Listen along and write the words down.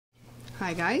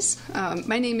Hi, guys.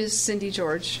 My name is Cindy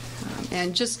George,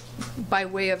 and just by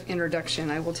way of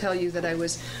introduction, I will tell you that I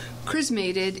was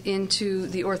chrismated into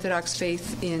the Orthodox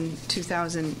faith in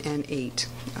 2008,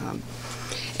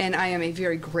 and I am a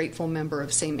very grateful member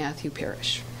of St. Matthew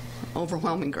Parish.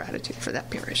 Overwhelming gratitude for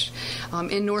that parish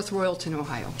in North Royalton,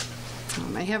 Ohio.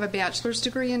 I have a bachelor's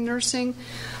degree in nursing.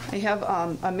 I have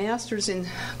a master's in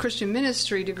Christian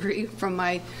ministry degree from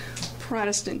my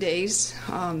Protestant days.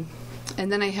 And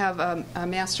then I have a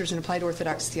master's in applied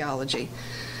Orthodox theology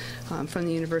from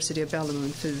the University of Bellevue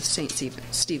through the St.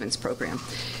 Stephen's program.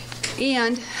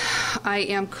 And I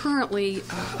am currently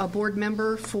a board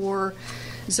member for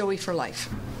Zoe for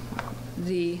Life,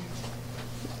 the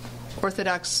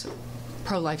Orthodox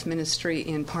pro-life ministry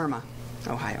in Parma,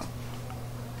 Ohio.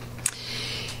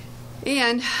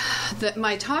 And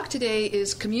my talk today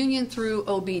is Communion Through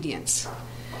Obedience,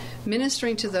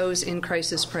 ministering to those in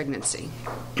crisis pregnancy.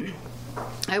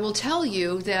 I will tell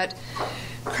you that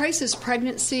crisis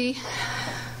pregnancy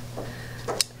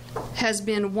has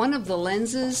been one of the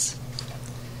lenses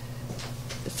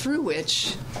through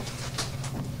which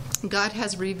God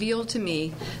has revealed to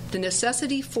me the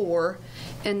necessity for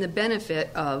and the benefit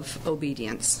of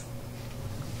obedience.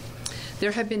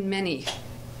 There have been many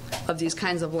of these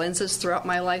kinds of lenses throughout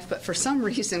my life, but for some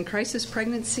reason, crisis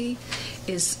pregnancy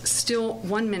is still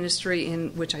one ministry in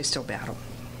which I still battle.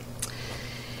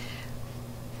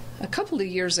 A couple of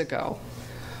years ago,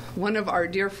 one of our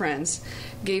dear friends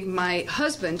gave my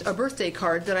husband a birthday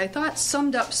card that I thought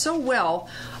summed up so well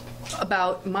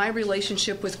about my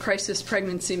relationship with crisis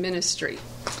pregnancy ministry.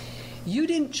 "You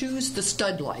didn't choose the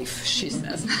stud life," she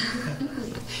says.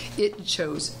 It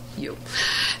chose you.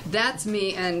 That's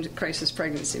me and crisis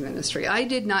pregnancy ministry. I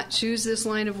did not choose this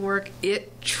line of work.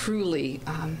 It truly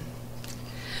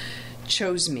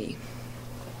chose me.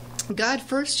 God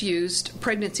first used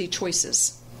Pregnancy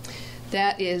Choices.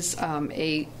 That is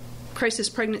a crisis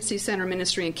pregnancy center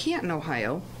ministry in Canton,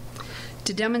 Ohio,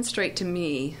 to demonstrate to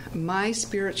me my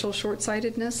spiritual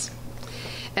short-sightedness,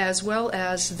 as well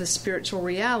as the spiritual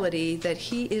reality that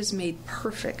He is made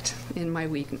perfect in my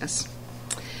weakness.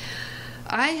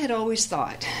 I had always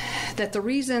thought that the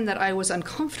reason that I was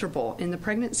uncomfortable in the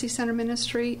pregnancy center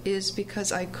ministry is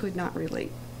because I could not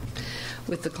relate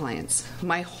with the clients.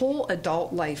 My whole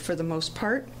adult life, for the most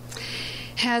part,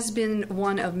 has been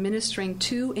one of ministering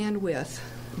to and with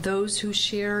those who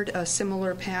shared a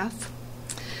similar path,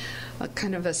 a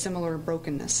kind of a similar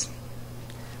brokenness.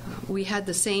 We had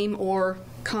the same or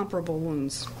comparable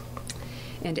wounds.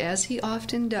 And as He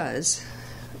often does,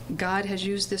 God has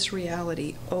used this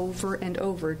reality over and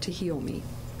over to heal me.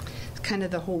 It's kind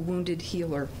of the whole wounded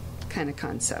healer kind of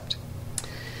concept.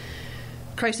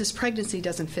 Crisis pregnancy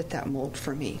doesn't fit that mold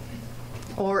for me,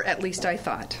 or at least I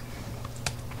thought.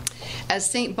 As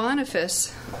St.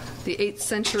 Boniface, the 8th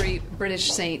century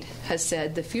British saint, has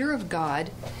said, the fear of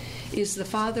God is the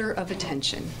father of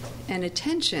attention, and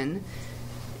attention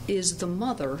is the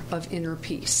mother of inner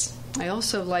peace. I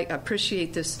also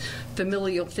appreciate this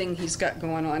familial thing he's got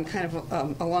going on, kind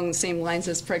of along the same lines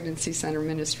as pregnancy center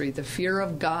ministry. The fear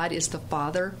of God is the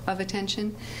father of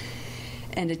attention,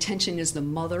 and attention is the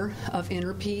mother of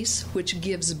inner peace, which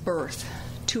gives birth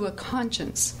to a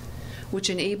conscience which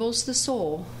enables the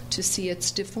soul to see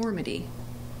its deformity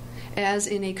as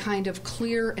in a kind of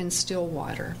clear and still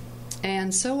water.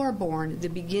 And so are born the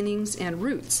beginnings and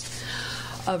roots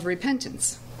of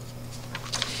repentance.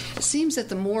 It seems that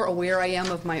the more aware I am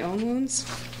of my own wounds,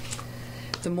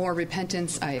 the more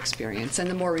repentance I experience. And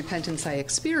the more repentance I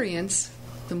experience,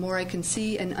 the more I can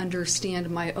see and understand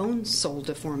my own soul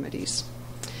deformities,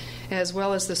 as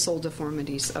well as the soul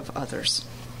deformities of others.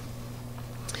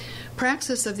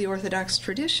 Praxis of the Orthodox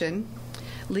tradition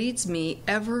leads me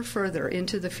ever further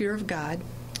into the fear of God,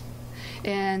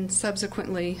 and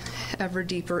subsequently ever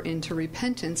deeper into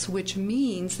repentance, which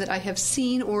means that I have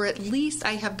seen, or at least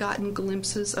I have gotten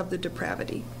glimpses of the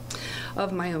depravity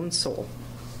of my own soul.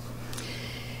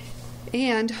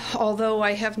 And although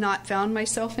I have not found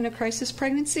myself in a crisis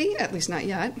pregnancy, at least not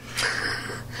yet,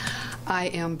 I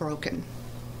am broken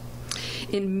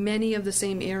in many of the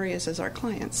same areas as our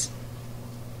clients.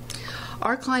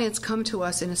 Our clients come to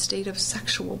us in a state of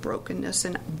sexual brokenness,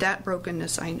 and that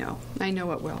brokenness I know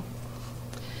it well.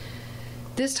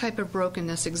 This type of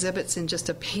brokenness exhibits in just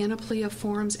a panoply of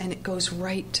forms, and it goes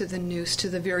right to the noose, to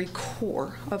the very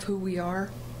core of who we are,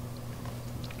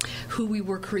 who we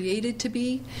were created to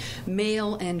be,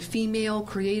 male and female,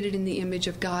 created in the image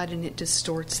of God, and it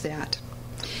distorts that.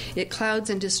 It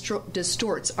clouds and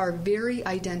distorts our very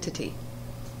identity,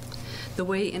 the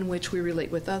way in which we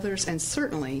relate with others, and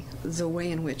certainly the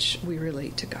way in which we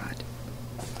relate to God.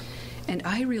 and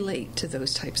I relate to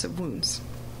those types of wounds.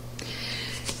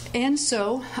 And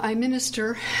so I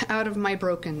minister out of my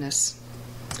brokenness,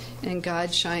 and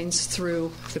God shines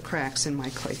through the cracks in my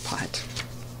clay pot.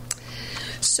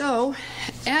 So,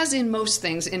 as in most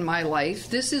things in my life,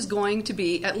 this is going to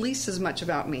be at least as much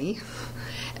about me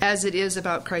as it is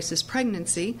about crisis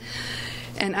pregnancy.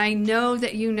 And I know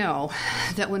that you know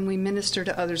that when we minister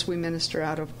to others, we minister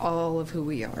out of all of who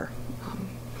we are.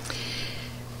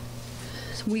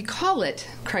 We call it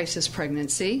crisis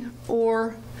pregnancy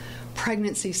or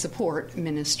pregnancy support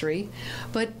ministry,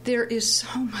 but there is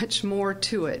so much more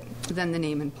to it than the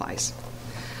name implies.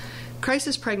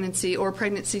 Crisis pregnancy or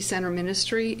pregnancy center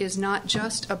ministry is not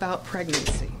just about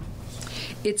pregnancy.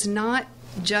 It's not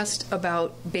just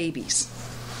about babies.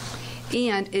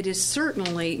 And it is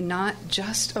certainly not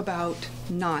just about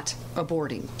not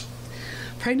aborting.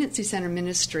 Pregnancy center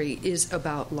ministry is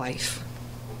about life.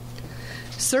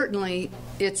 Certainly,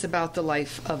 it's about the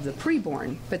life of the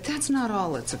preborn, but that's not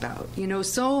all it's about. You know,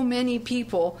 so many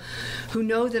people who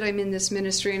know that I'm in this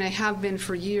ministry, and I have been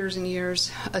for years and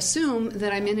years, assume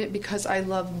that I'm in it because I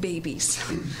love babies.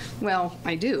 Well,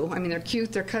 I do. I mean, they're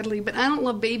cute, they're cuddly, but I don't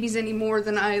love babies any more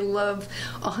than I love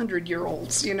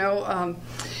 100-year-olds, you know.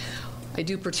 I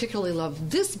do particularly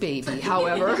love this baby,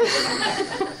 however.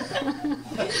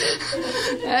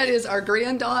 That is our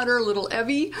granddaughter, little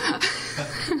Evie.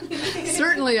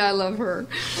 Certainly I love her.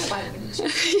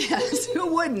 Yes,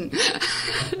 who wouldn't?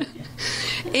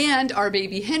 And our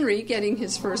baby Henry getting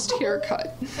his first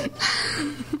haircut.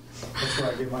 That's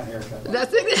where I get my haircut.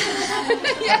 That's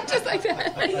it. Yeah, just like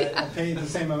that. I pay the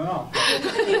same amount.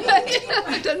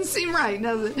 It doesn't seem right,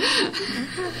 does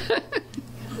it?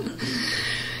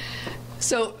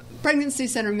 So, pregnancy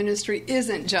center ministry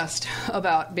isn't just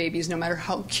about babies, no matter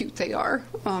how cute they are.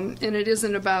 And it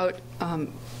isn't about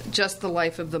just the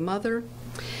life of the mother.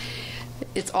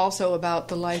 It's also about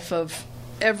the life of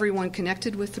everyone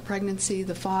connected with the pregnancy,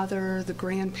 the father, the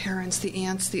grandparents, the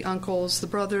aunts, the uncles, the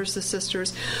brothers, the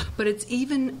sisters. But it's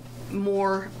even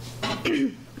more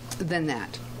than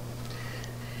that.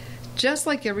 Just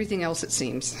like everything else, it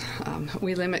seems,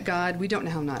 we limit God. We don't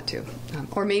know how not to.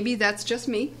 Or maybe that's just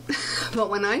me. But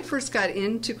when I first got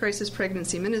into crisis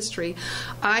pregnancy ministry,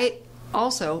 I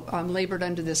also labored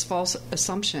under this false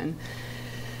assumption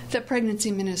that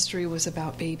pregnancy ministry was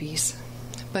about babies.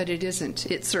 But it isn't.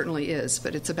 It certainly is,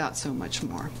 but it's about so much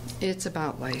more. It's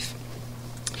about life.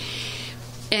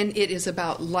 And it is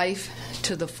about life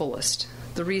to the fullest,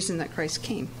 the reason that Christ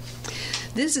came.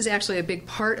 This is actually a big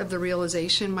part of the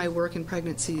realization my work in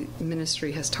pregnancy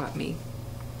ministry has taught me,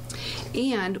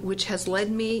 and which has led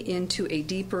me into a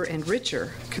deeper and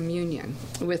richer communion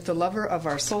with the lover of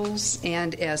our souls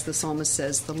and, as the psalmist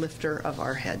says, the lifter of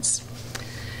our heads.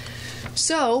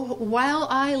 So, while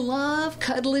I love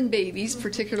cuddling babies,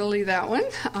 particularly that one,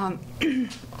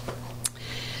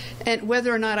 and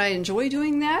whether or not I enjoy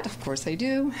doing that, of course I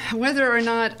do, whether or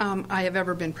not I have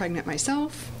ever been pregnant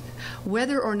myself,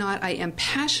 whether or not I am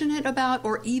passionate about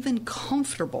or even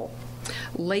comfortable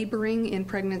laboring in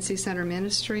pregnancy center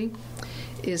ministry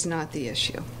is not the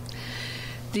issue.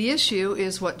 The issue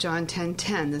is what John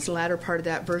 10:10, this latter part of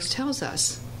that verse, tells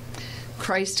us.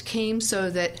 Christ came so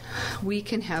that we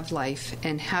can have life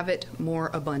and have it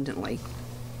more abundantly.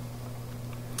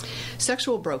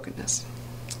 Sexual brokenness,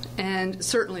 and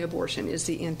certainly abortion, is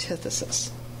the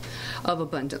antithesis of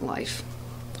abundant life.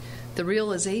 The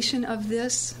realization of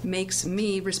this makes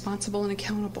me responsible and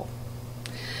accountable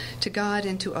to God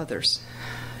and to others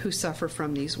who suffer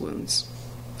from these wounds.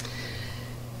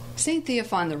 St.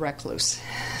 Theophan the Recluse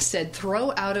said,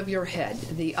 "Throw out of your head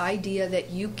the idea that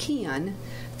you can,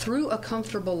 through a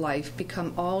comfortable life,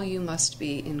 become all you must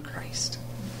be in Christ."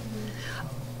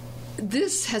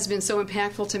 This has been so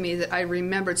impactful to me that I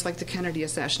remember, it's like the Kennedy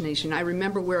assassination. I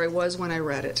remember where I was when I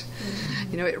read it.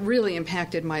 You know, it really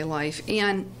impacted my life,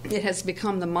 and it has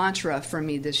become the mantra for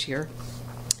me this year.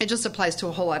 It just applies to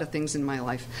a whole lot of things in my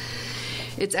life.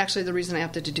 It's actually the reason I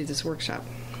opted to do this workshop.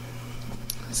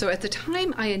 So at the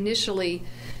time I initially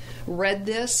read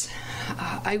this,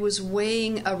 I was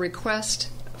weighing a request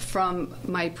from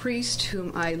my priest,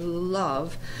 whom I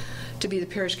love, to be the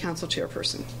parish council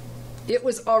chairperson. It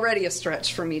was already a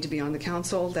stretch for me to be on the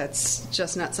council. That's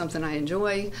just not something I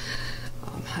enjoy.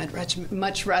 I'd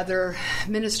much rather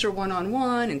minister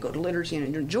one-on-one and go to liturgy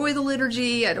and enjoy the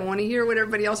liturgy. I don't want to hear what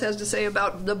everybody else has to say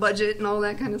about the budget and all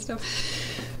that kind of stuff.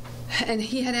 And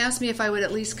he had asked me if I would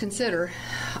at least consider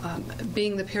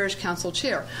being the parish council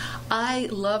chair. I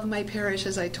love my parish,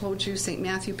 as I told you, St.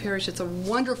 Matthew Parish. It's a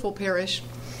wonderful parish.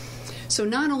 So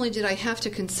not only did I have to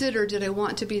consider, did I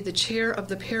want to be the chair of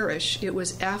the parish, it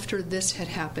was after this had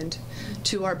happened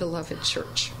to our beloved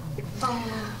church.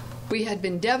 We had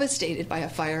been devastated by a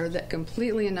fire that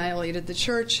completely annihilated the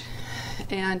church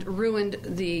and ruined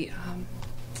the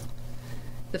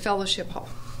fellowship hall.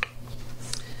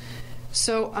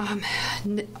 So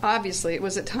obviously it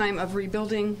was a time of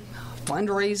rebuilding,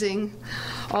 fundraising,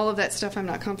 all of that stuff I'm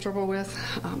not comfortable with.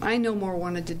 I no more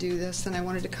wanted to do this than I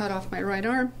wanted to cut off my right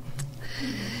arm.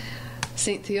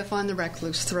 St. Theophan the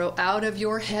Recluse, throw out of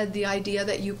your head the idea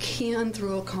that you can,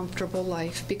 through a comfortable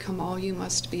life, become all you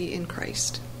must be in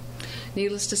Christ.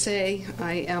 Needless to say,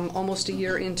 I am almost a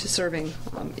year into serving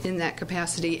in that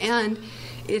capacity, and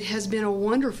it has been a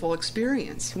wonderful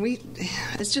experience.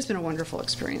 It's just been a wonderful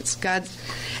experience. God,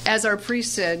 as our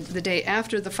priest said the day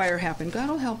after the fire happened, God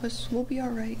will help us. We'll be all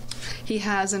right. He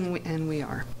has, and we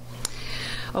are.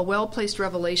 A well-placed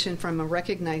revelation from a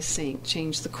recognized saint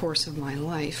changed the course of my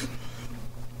life.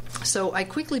 So I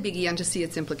quickly began to see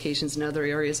its implications in other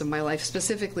areas of my life,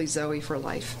 specifically Zoe for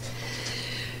Life,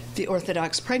 the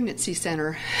Orthodox Pregnancy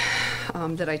Center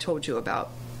that I told you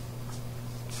about.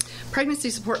 Pregnancy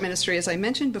support ministry, as I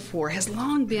mentioned before, has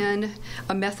long been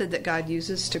a method that God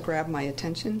uses to grab my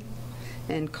attention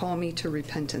and call me to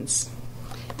repentance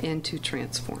and to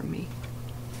transform me.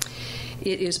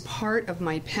 It is part of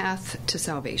my path to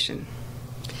salvation.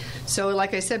 So,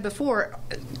 like I said before,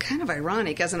 kind of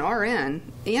ironic, as an RN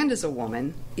and as a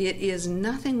woman, it is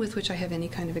nothing with which I have any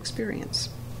kind of experience.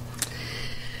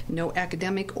 No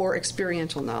academic or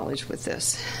experiential knowledge with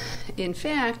this. In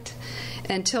fact,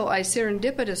 until I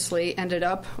serendipitously ended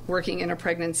up working in a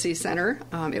pregnancy center,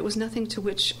 it was nothing to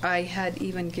which I had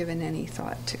even given any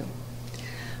thought to.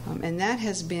 And that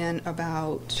has been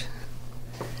about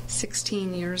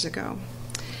 16 years ago.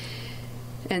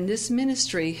 And this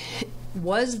ministry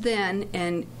was then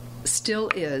and still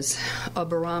is a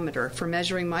barometer for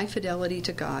measuring my fidelity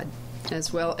to God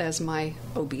as well as my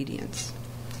obedience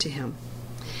to Him.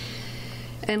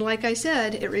 And like I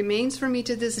said, it remains for me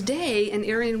to this day an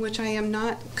area in which I am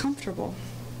not comfortable.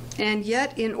 And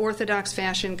yet, in Orthodox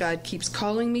fashion, God keeps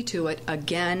calling me to it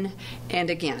again and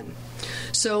again.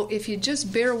 So if you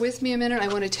just bear with me a minute, I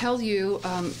want to tell you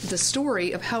the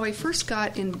story of how I first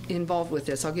got involved with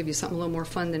this. I'll give you something a little more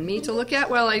fun than me to look at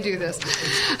while I do this.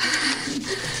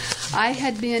 I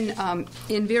had been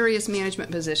in various management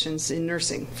positions in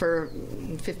nursing for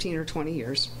 15 or 20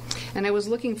 years, and I was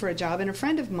looking for a job, and a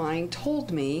friend of mine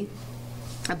told me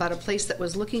about a place that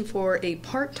was looking for a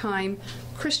part-time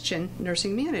Christian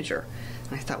nursing manager.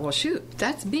 And I thought, well, shoot,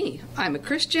 that's me. I'm a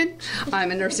Christian.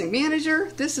 I'm a nursing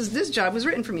manager. This job was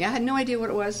written for me. I had no idea what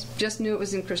it was, just knew it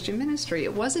was in Christian ministry.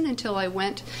 It wasn't until I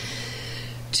went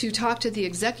to talk to the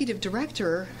executive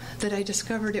director that I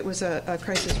discovered it was a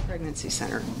crisis pregnancy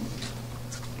center.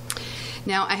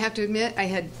 Now, I have to admit,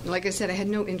 like I said, I had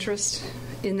no interest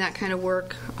in that kind of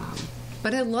work,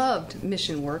 but I loved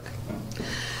mission work.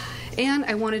 And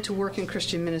I wanted to work in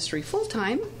Christian ministry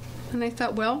full-time, and I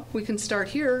thought, well, we can start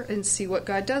here and see what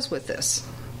God does with this.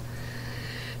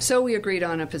 So we agreed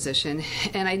on a position,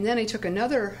 and then I took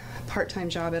another part-time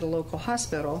job at a local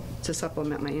hospital to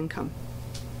supplement my income.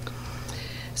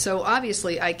 So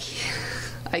obviously, I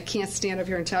can't stand up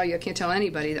here and tell you, I can't tell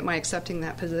anybody that my accepting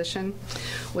that position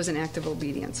was an act of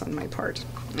obedience on my part.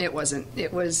 It wasn't.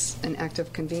 It was an act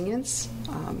of convenience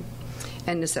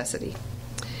and necessity.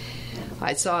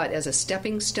 I saw it as a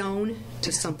stepping stone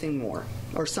to something more,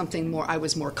 or something more I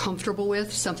was more comfortable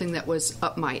with, something that was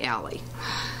up my alley.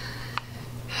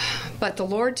 But the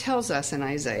Lord tells us in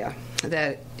Isaiah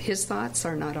that His thoughts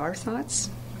are not our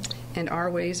thoughts, and our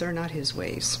ways are not His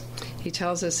ways. He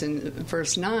tells us in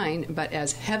verse 9, but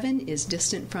as heaven is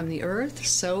distant from the earth,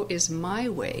 so is my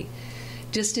way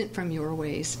distant from your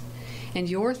ways, and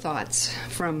your thoughts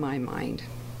from my mind.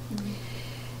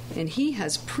 And He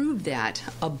has proved that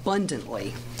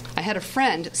abundantly. I had a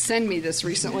friend send me this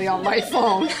recently on my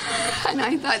phone, and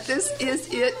I thought, this is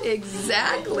it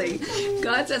exactly.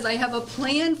 God says, I have a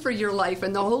plan for your life,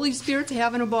 and the Holy Spirit's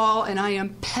having a ball, and I am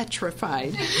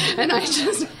petrified. And I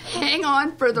just hang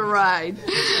on for the ride.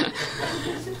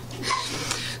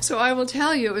 So I will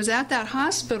tell you, it was at that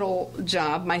hospital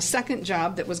job, my second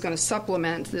job that was going to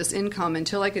supplement this income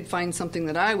until I could find something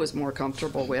that I was more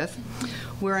comfortable with,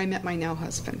 where I met my now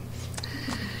husband,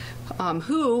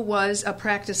 who was a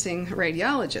practicing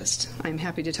radiologist. I'm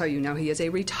happy to tell you now he is a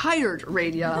retired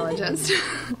radiologist.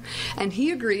 And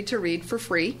he agreed to read for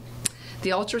free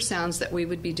the ultrasounds that we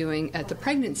would be doing at the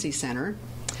pregnancy center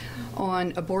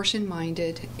on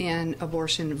abortion-minded and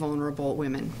abortion-vulnerable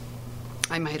women.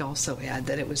 I might also add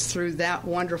that it was through that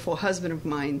wonderful husband of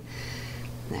mine,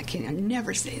 I can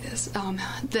never say this,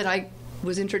 that I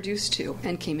was introduced to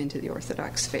and came into the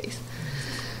Orthodox faith.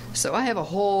 So I have a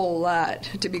whole lot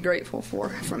to be grateful for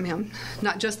from him,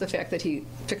 not just the fact that he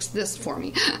fixed this for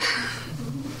me.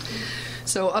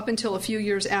 So up until a few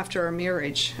years after our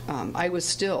marriage, I was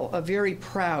still a very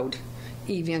proud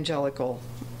evangelical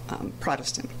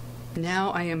Protestant.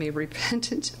 Now I am a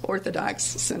repentant Orthodox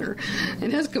sinner,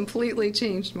 and has completely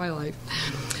changed my life.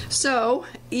 So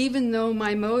even though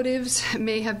my motives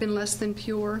may have been less than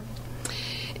pure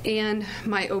and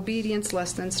my obedience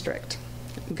less than strict,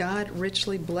 God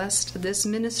richly blessed this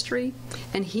ministry,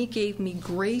 and he gave me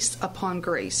grace upon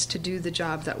grace to do the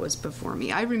job that was before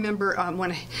me. I remember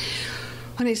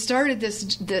when I started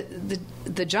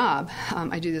the job,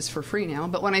 I do this for free now,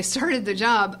 but when I started the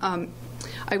job,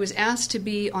 I was asked to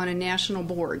be on a national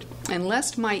board. And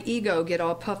lest my ego get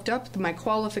all puffed up, my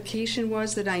qualification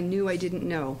was that I knew I didn't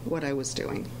know what I was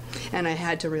doing, and I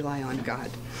had to rely on God.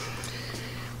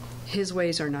 His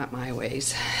ways are not my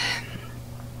ways.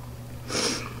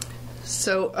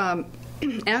 So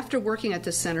after working at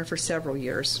the center for several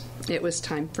years, it was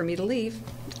time for me to leave.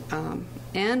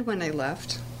 And when I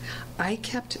left, I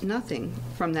kept nothing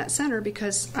from that center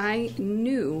because I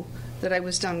knew that I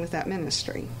was done with that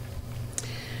ministry.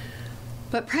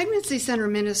 But pregnancy center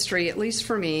ministry, at least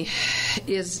for me,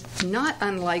 is not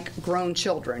unlike grown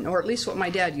children, or at least what my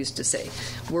dad used to say.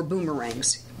 We're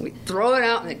boomerangs. We throw it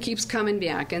out and it keeps coming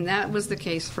back, and that was the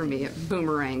case for me. It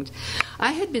boomeranged.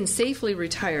 I had been safely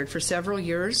retired for several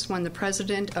years when the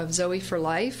president of Zoe for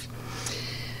Life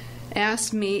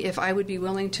asked me if I would be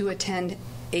willing to attend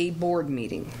a board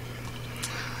meeting.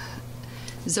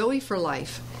 Zoe for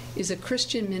Life is a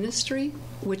Christian ministry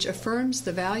which affirms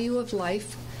the value of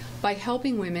life by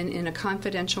helping women in a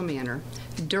confidential manner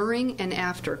during and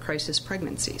after crisis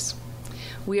pregnancies.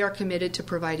 We are committed to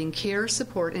providing care,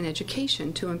 support, and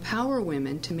education to empower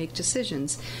women to make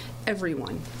decisions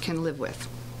everyone can live with.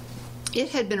 It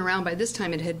had been around, by this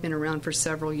time it had been around for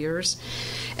several years,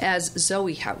 as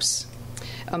Zoe House,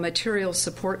 a material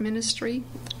support ministry,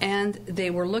 and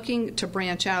they were looking to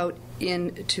branch out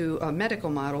into a medical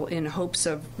model in hopes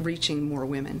of reaching more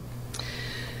women.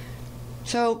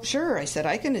 So, sure, I said,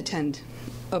 I can attend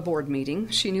a board meeting.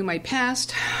 She knew my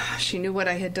past. She knew what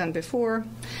I had done before.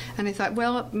 And I thought,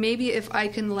 well, maybe if I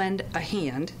can lend a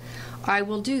hand, I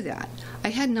will do that. I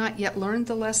had not yet learned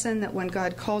the lesson that when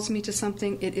God calls me to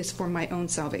something, it is for my own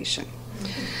salvation.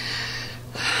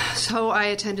 So I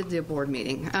attended the board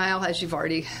meeting. As you've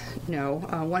already know,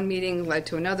 one meeting led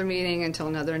to another meeting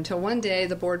until one day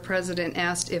the board president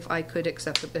asked if I would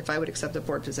accept the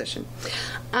board position.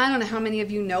 I don't know how many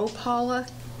of you know Paula.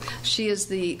 She is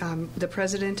the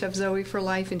president of Zoe for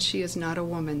Life, and she is not a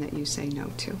woman that you say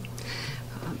no to.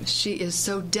 She is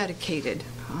so dedicated,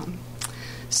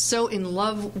 so in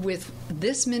love with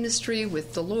this ministry,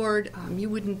 with the Lord.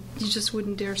 You just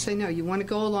wouldn't dare say no. You want to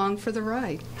go along for the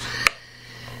ride.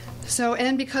 So,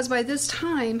 and because by this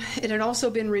time it had also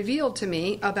been revealed to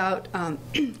me about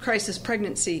crisis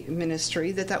pregnancy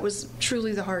ministry, that was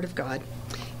truly the heart of God.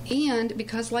 And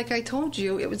because, like I told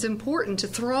you, it was important to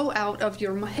throw out of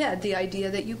your head the idea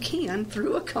that you can,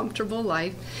 through a comfortable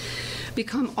life,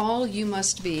 become all you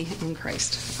must be in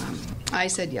Christ. I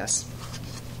said yes.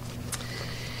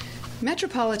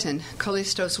 Metropolitan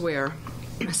Callistos Ware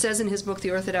says in his book,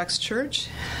 The Orthodox Church,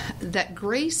 that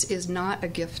grace is not a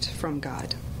gift from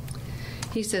God.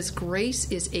 He says grace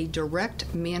is a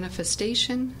direct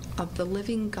manifestation of the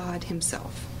living God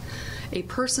himself, a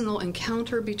personal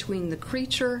encounter between the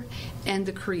creature and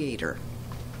the Creator.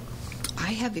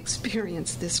 I have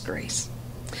experienced this grace.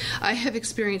 I have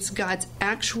experienced God's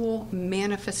actual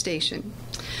manifestation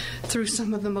through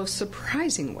some of the most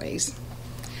surprising ways.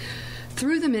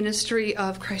 Through the ministry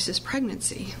of crisis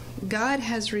pregnancy, God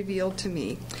has revealed to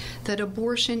me that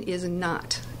abortion is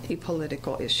not a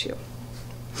political issue.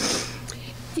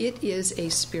 It is a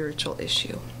spiritual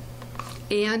issue.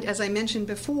 And as I mentioned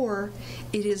before,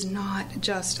 it is not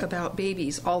just about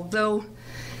babies, although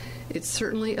it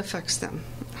certainly affects them.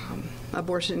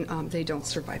 Abortion, they don't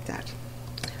survive that.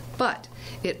 But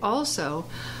it also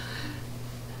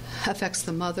affects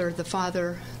the mother, the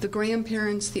father, the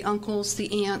grandparents, the uncles,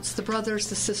 the aunts, the brothers,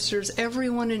 the sisters,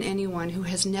 everyone and anyone who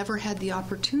has never had the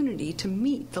opportunity to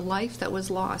meet the life that was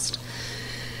lost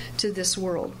to this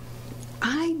world.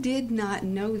 I did not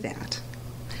know that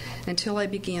until I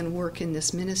began work in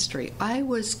this ministry. I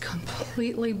was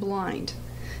completely blind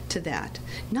to that.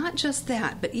 Not just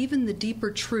that, but even the deeper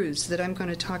truths that I'm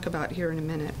going to talk about here in a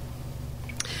minute.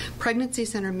 Pregnancy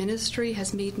Center ministry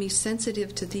has made me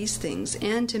sensitive to these things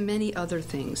and to many other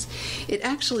things. It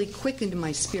actually quickened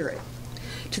my spirit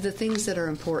to the things that are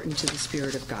important to the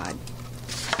Spirit of God.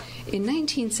 In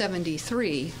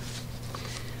 1973,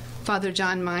 Father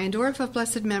John Meyendorff of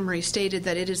blessed memory stated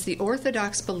that it is the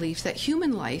Orthodox belief that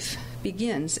human life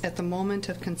begins at the moment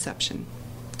of conception.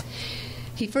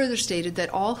 He further stated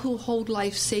that all who hold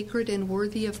life sacred and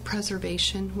worthy of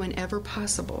preservation whenever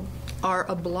possible are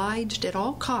obliged at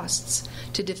all costs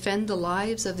to defend the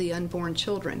lives of the unborn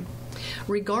children,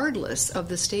 regardless of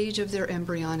the stage of their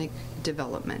embryonic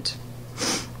development.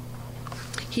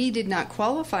 He did not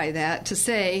qualify that to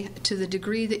say, to the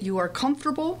degree that you are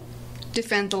comfortable,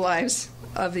 defend the lives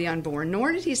of the unborn,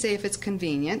 nor did he say if it's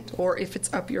convenient or if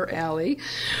it's up your alley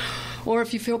or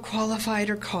if you feel qualified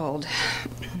or called.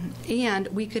 And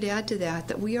we could add to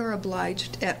that we are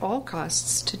obliged at all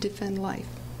costs to defend life.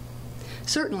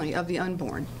 Certainly of the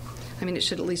unborn. I mean, it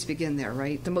should at least begin there,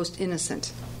 right? The most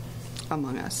innocent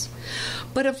among us.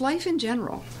 But of life in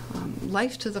general,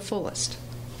 life to the fullest,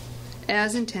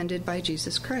 as intended by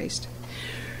Jesus Christ.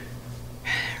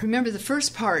 Remember, the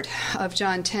first part of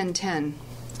John 10:10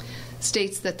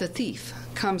 states that the thief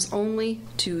comes only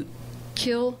to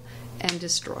kill and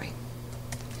destroy.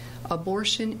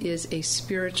 Abortion is a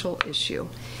spiritual issue.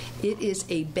 It is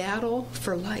a battle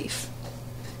for life.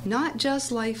 Not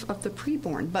just life of the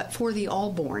preborn, but for the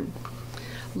all-born.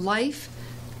 Life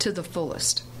to the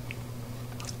fullest.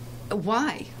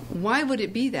 Why? Why would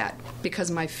it be that?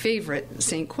 Because my favorite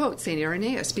saint quote, St.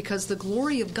 Irenaeus, because the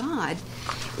glory of God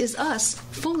is us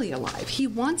fully alive. He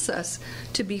wants us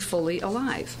to be fully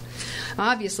alive.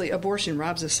 Obviously, abortion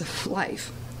robs us of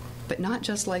life, but not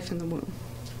just life in the womb.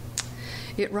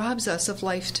 It robs us of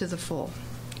life to the full,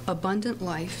 abundant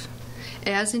life,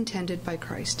 as intended by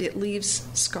Christ. It leaves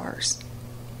scars,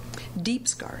 deep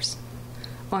scars,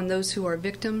 on those who are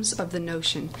victims of the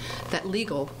notion that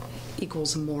legal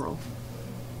equals moral.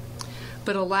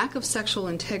 But a lack of sexual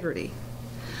integrity,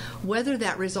 whether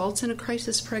that results in a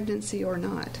crisis pregnancy or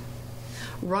not,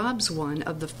 robs one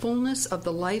of the fullness of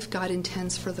the life God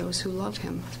intends for those who love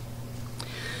Him.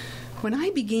 When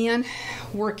I began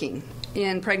working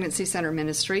in pregnancy center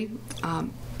ministry,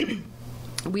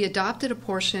 we adopted a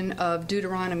portion of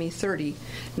Deuteronomy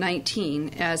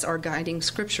 30:19 as our guiding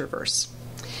scripture verse.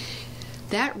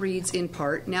 That reads in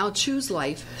part, "Now choose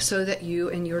life so that you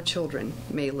and your children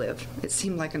may live." It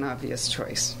seemed like an obvious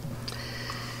choice.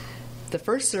 The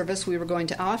first service we were going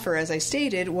to offer, as I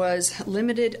stated, was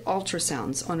limited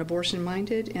ultrasounds on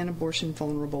abortion-minded and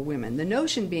abortion-vulnerable women. The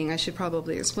notion being, I should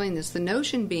probably explain this, the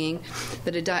notion being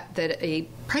that a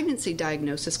pregnancy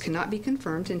diagnosis cannot be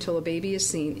confirmed until a baby is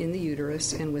seen in the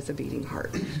uterus and with a beating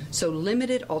heart. So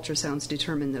limited ultrasounds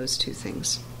determine those two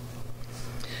things.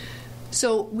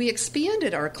 So we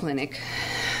expanded our clinic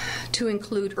to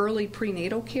include early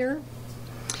prenatal care,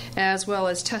 as well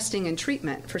as testing and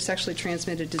treatment for sexually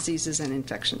transmitted diseases and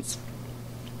infections.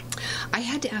 I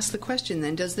had to ask the question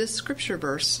then, does this scripture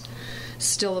verse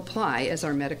still apply as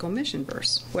our medical mission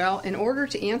verse? Well, in order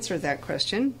to answer that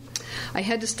question, I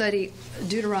had to study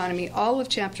Deuteronomy, all of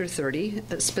chapter 30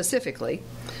 specifically.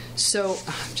 So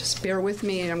just bear with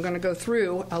me, and I'm going to go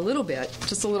through a little bit,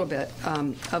 just a little bit,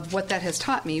 of what that has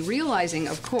taught me, realizing,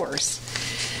 of course,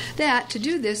 that to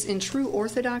do this in true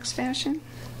Orthodox fashion,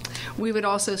 we would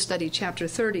also study chapter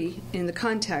 30 in the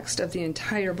context of the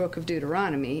entire book of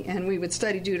Deuteronomy, and we would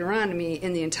study Deuteronomy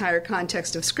in the entire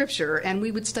context of Scripture, and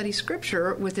we would study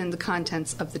Scripture within the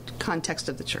context of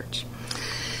the church.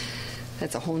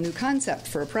 That's a whole new concept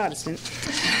for a Protestant.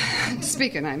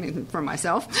 Speaking, I mean, for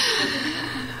myself.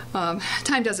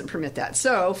 Time doesn't permit that.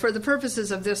 So, for the purposes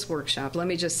of this workshop, let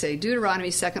me just say, Deuteronomy,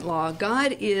 second law,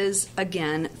 God is,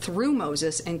 again, through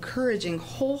Moses, encouraging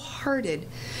wholehearted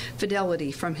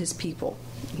fidelity from his people.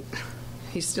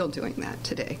 He's still doing that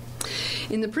today.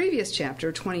 In the previous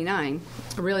chapter, 29,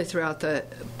 really throughout the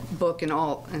book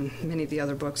and many of the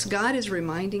other books, God is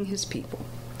reminding his people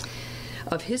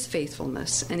of his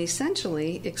faithfulness and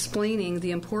essentially explaining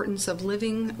the importance of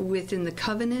living within the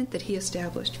covenant that he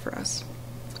established for us,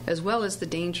 as well as the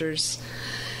dangers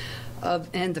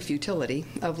and the futility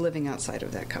of living outside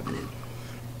of that covenant.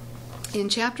 In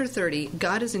chapter 30,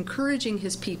 God is encouraging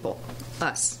his people,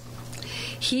 us.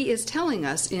 He is telling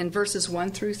us in verses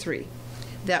 1 through 3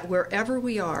 that wherever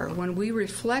we are, when we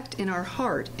reflect in our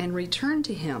heart and return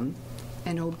to him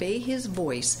and obey his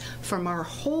voice from our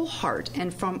whole heart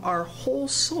and from our whole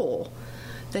soul,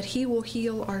 that he will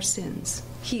heal our sins,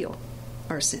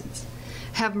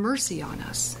 have mercy on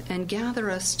us, and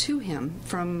gather us to him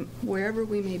from wherever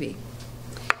we may be.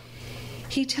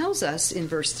 He tells us in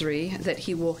verse 3 that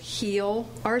he will heal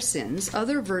our sins.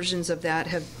 Other versions of that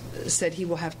have said he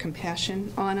will have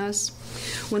compassion on us.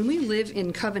 When we live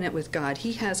in covenant with God,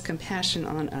 he has compassion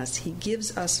on us. He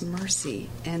gives us mercy,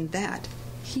 and that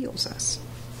heals us.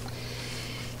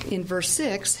 In verse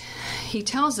 6, he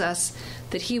tells us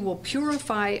that he will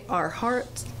purify our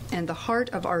hearts and the heart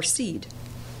of our seed.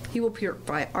 He will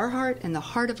purify our heart and the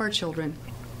heart of our children.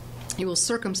 He will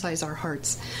circumcise our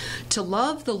hearts, to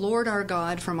love the Lord our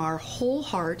God from our whole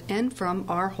heart and from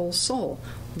our whole soul.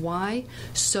 Why?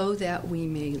 So that we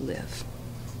may live.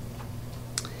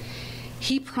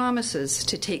 He promises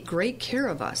to take great care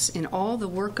of us in all the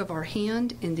work of our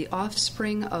hand, in the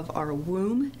offspring of our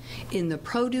womb, in the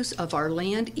produce of our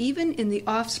land, even in the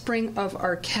offspring of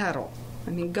our cattle. I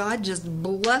mean, God just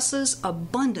blesses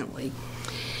abundantly.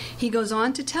 He goes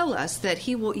on to tell us that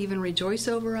he will even rejoice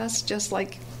over us just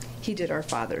like he did our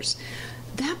fathers.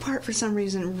 That part, for some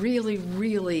reason, really,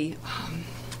 really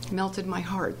melted my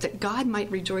heart, that God might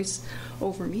rejoice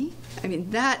over me. I mean,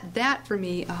 that for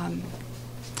me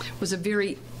was a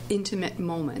very intimate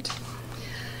moment.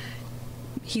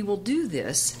 He will do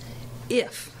this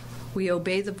if we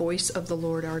obey the voice of the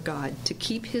Lord our God, to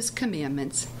keep his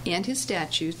commandments and his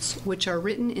statutes, which are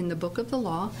written in the book of the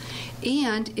law,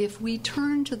 and if we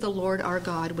turn to the Lord our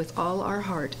God with all our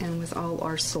heart and with all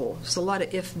our soul. There's a lot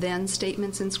of if-then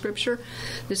statements in Scripture.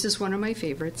 This is one of my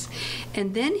favorites.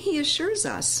 And then he assures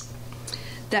us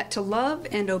that to love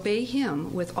and obey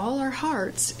him with all our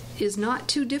hearts is not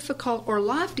too difficult or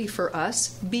lofty for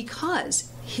us, because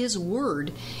his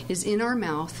word is in our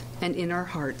mouth and in our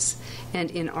hearts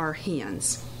and in our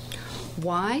hands.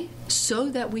 Why? So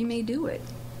that we may do it,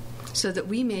 so that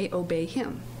we may obey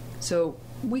him. So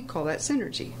we call that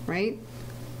synergy, right?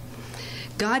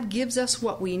 God gives us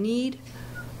what we need,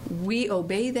 we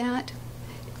obey that,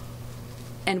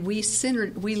 and we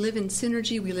live in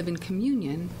synergy, we live in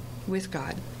communion with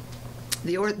God.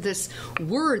 This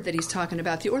word that he's talking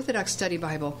about, the Orthodox Study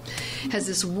Bible, has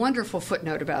this wonderful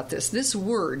footnote about this. This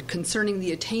word concerning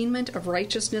the attainment of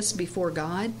righteousness before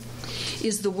God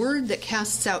is the word that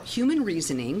casts out human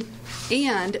reasoning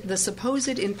and the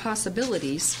supposed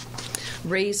impossibilities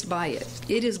raised by it.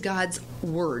 It is God's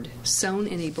word, sown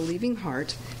in a believing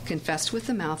heart, confessed with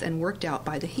the mouth, and worked out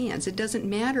by the hands. It doesn't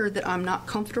matter that I'm not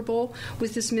comfortable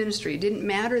with this ministry. It didn't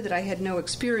matter that I had no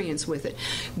experience with it.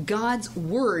 God's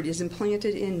word is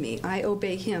implanted in me. I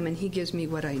obey him, and he gives me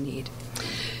what I need.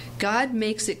 God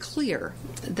makes it clear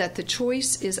that the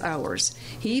choice is ours.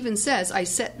 He even says, I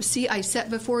set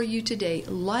before you today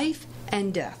life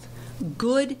and death,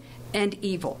 good and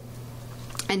evil.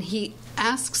 And he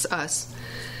asks us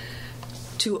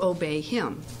to obey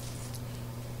him.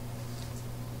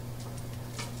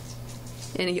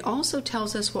 And he also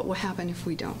tells us what will happen if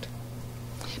we don't.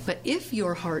 But if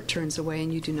your heart turns away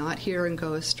and you do not hear and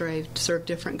go astray to serve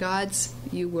different gods,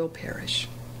 you will perish.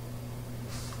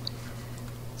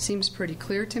 Seems pretty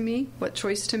clear to me what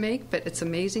choice to make, but it's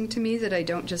amazing to me that I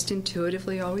don't just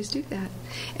intuitively always do that.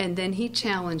 And then he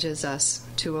challenges us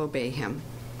to obey him.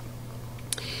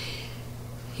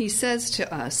 He says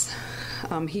to us,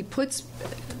 he puts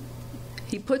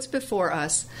before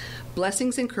us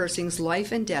blessings and cursings,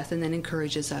 life and death, and then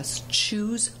encourages us,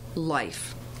 choose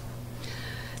life.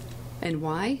 And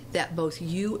why? That both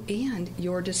you and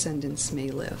your descendants may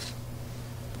live.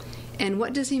 And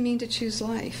what does he mean to choose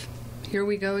life? Here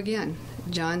we go again.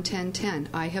 John 10:10.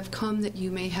 I have come that you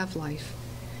may have life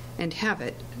and have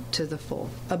it to the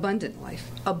full. Abundant life.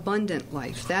 Abundant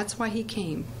life. That's why he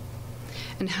came.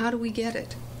 And how do we get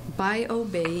it? By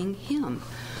obeying him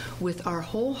with our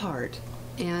whole heart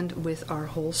and with our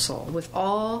whole soul, with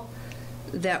all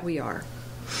that we are.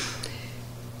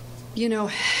 You know,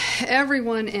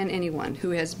 everyone and anyone who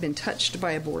has been touched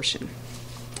by abortion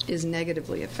is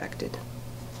negatively affected.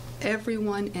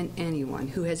 Everyone and anyone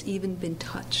who has even been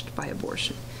touched by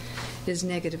abortion is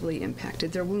negatively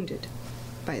impacted. They're wounded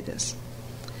by this.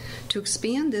 To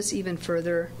expand this even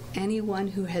further, anyone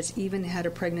who has even had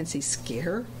a pregnancy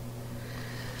scare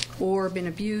or been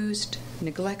abused,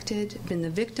 neglected, been the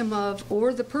victim of,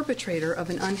 or the perpetrator of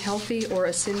an unhealthy or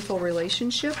a sinful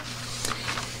relationship,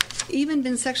 even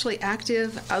been sexually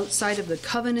active outside of the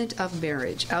covenant of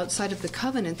marriage, outside of the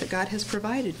covenant that God has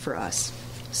provided for us,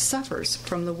 suffers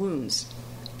from the wounds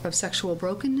of sexual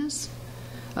brokenness,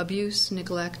 abuse,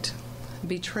 neglect,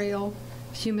 betrayal,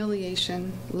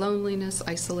 humiliation, loneliness,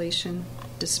 isolation,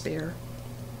 despair.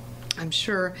 I'm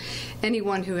sure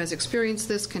anyone who has experienced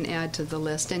this can add to the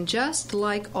list. And just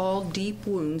like all deep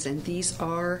wounds, and these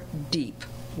are deep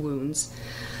wounds,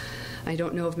 I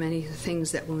don't know of many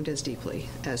things that wound as deeply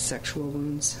as sexual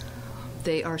wounds.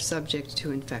 They are subject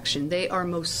to infection. They are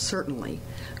most certainly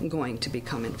going to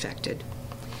become infected.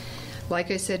 Like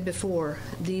I said before,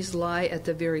 these lie at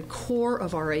the very core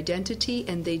of our identity,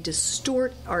 and they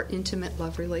distort our intimate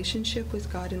love relationship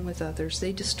with God and with others.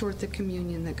 They distort the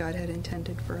communion that God had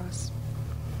intended for us.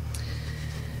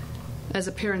 As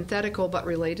a parenthetical but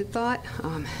related thought,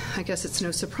 I guess it's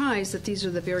no surprise that these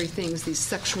are the very things, these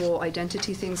sexual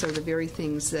identity things are the very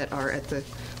things that are at the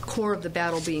core of the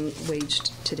battle being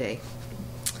waged today.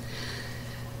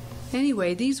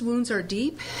 Anyway, these wounds are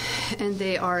deep and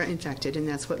they are infected, and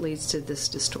that's what leads to this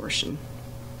distortion.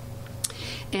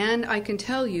 And I can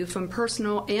tell you from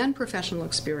personal and professional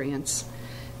experience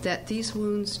that these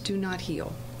wounds do not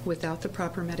heal without the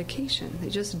proper medication. They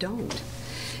just don't.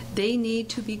 They need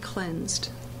to be cleansed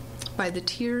by the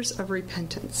tears of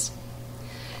repentance.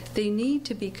 They need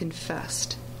to be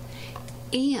confessed,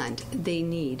 and they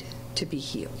need to be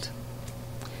healed.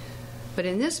 But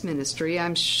in this ministry,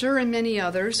 I'm sure in many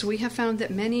others, we have found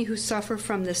that many who suffer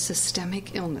from this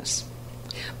systemic illness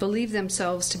believe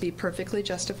themselves to be perfectly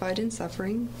justified in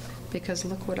suffering because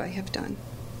look what I have done.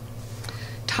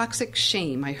 Toxic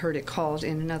shame, I heard it called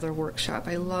in another workshop.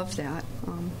 I love that.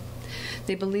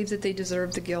 They believe that they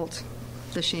deserve the guilt,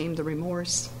 the shame, the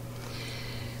remorse.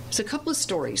 There's a couple of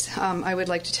stories I would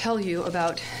like to tell you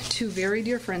about two very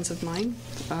dear friends of mine.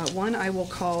 One I will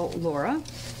call Laura.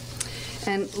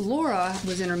 And Laura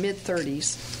was in her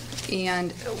mid-30s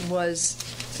and was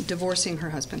divorcing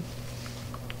her husband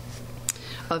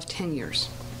of 10 years.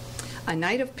 A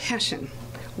night of passion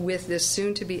with this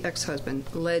soon-to-be ex-husband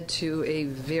led to a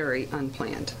very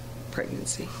unplanned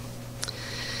pregnancy.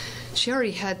 She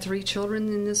already had 3 children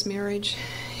in this marriage,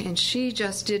 and she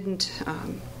just didn't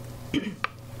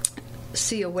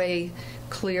see a way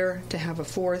clear to have a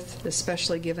fourth,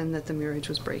 especially given that the marriage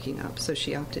was breaking up, so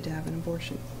she opted to have an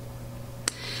abortion.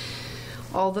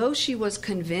 Although she was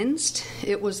convinced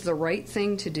it was the right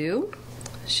thing to do,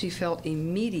 she felt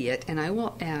immediate, and I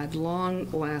will add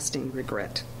long-lasting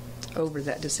regret over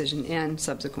that decision and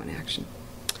subsequent action.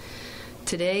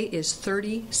 Today is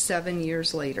 37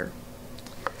 years later.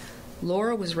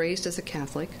 Laura was raised as a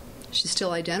Catholic. She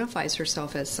still identifies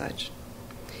herself as such.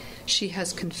 She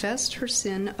has confessed her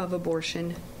sin of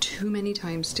abortion too many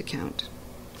times to count.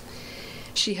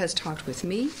 She has talked with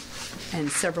me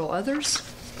and several others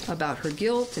about her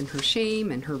guilt and her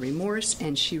shame and her remorse,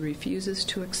 and she refuses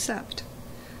to accept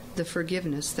the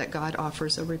forgiveness that God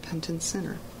offers a repentant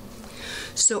sinner.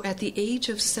 So at the age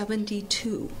of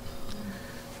 72,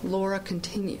 Laura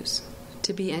continues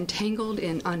to be entangled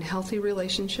in unhealthy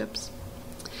relationships,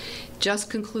 just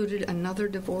concluded another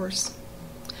divorce.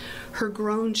 Her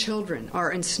grown children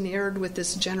are ensnared with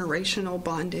this generational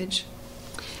bondage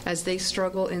as they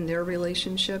struggle in their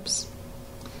relationships.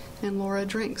 And Laura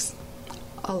drinks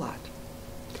a lot.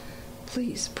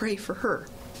 Please pray for her.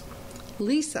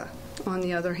 Lisa, on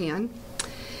the other hand,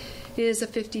 is a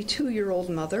 52-year-old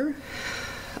mother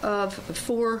of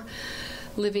 4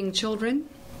 living children.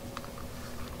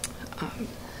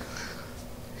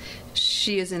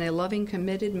 She is in a loving,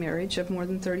 committed marriage of more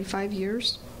than 35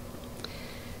 years,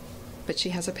 but she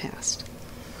has a past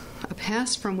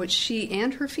from which she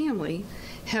and her family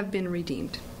have been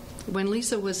redeemed. When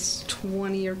Lisa was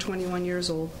 20 or 21 years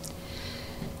old,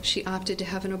 she opted to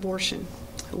have an abortion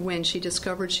when she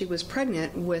discovered she was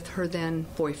pregnant with her then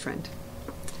boyfriend.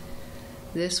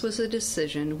 This was a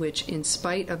decision which, in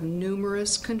spite of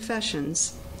numerous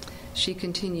confessions, she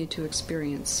continued to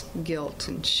experience guilt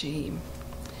and shame.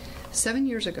 7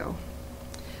 years ago,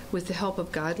 with the help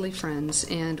of godly friends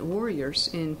and warriors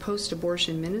in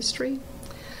post-abortion ministry,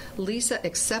 Lisa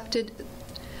accepted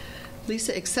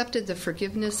the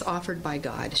forgiveness offered by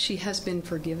God. She has been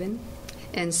forgiven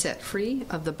and set free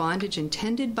of the bondage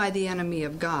intended by the enemy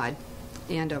of God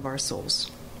and of our souls.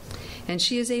 And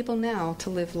she is able now to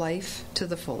live life to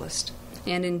the fullest.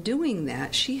 And in doing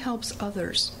that, she helps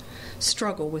others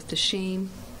struggle with the shame,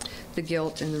 the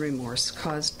guilt, and the remorse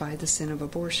caused by the sin of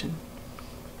abortion.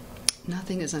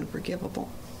 Nothing is unforgivable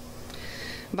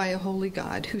by a holy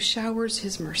God who showers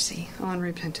his mercy on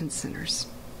repentant sinners.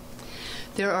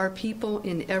 There are people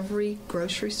in every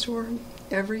grocery store,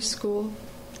 every school,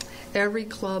 every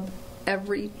club,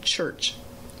 every church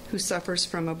who suffers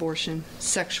from abortion,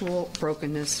 sexual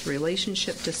brokenness,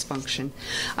 relationship dysfunction.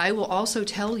 I will also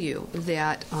tell you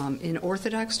that in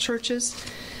Orthodox churches,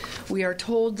 we are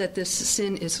told that this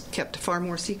sin is kept far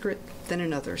more secret than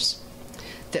in others.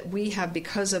 That we have,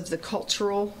 because of the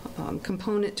cultural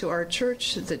component to our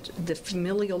church, that the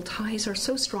familial ties are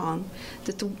so strong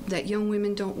that young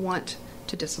women don't want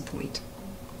to disappoint.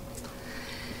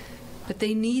 But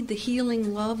they need the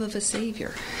healing love of a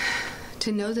Savior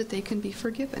to know that they can be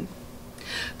forgiven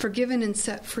and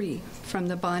set free from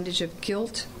the bondage of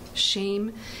guilt,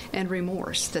 shame, and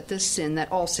remorse that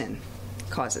all sin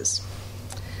causes.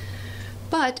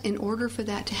 But in order for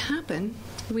that to happen,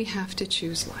 we have to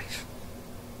choose life.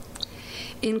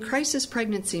 In crisis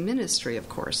pregnancy ministry, of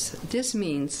course, this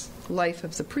means life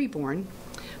of the preborn,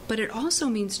 but it also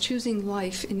means choosing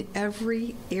life in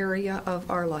every area of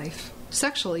our life.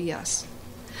 Sexually, yes.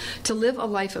 To live a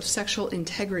life of sexual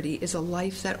integrity is a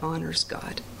life that honors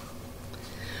God.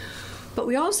 But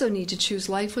we also need to choose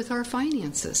life with our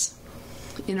finances,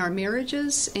 in our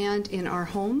marriages and in our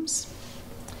homes,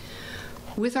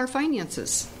 with our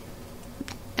finances,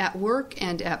 at work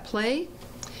and at play,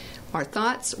 our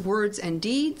thoughts, words, and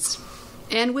deeds,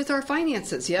 and with our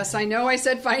finances. Yes, I know I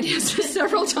said finances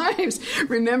several times.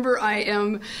 Remember, I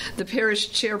am the parish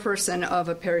chairperson of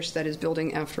a parish that is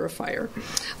building after a fire.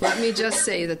 Let me just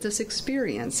say that this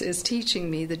experience is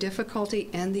teaching me the difficulty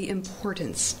and the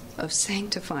importance of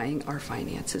sanctifying our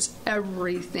finances.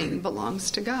 Everything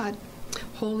belongs to God.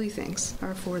 Holy things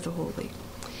are for the holy.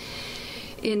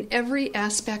 In every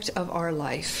aspect of our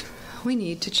life, we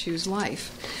need to choose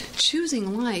life.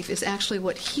 Choosing life is actually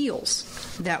what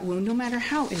heals that wound, no matter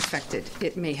how infected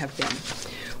it may have been.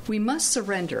 We must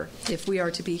surrender. If we are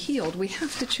to be healed, we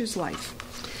have to choose life.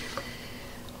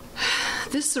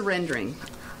 This surrendering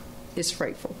is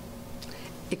frightful,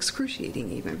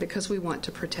 excruciating even, because we want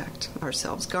to protect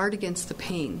ourselves, guard against the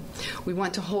pain. We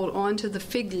want to hold on to the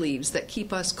fig leaves that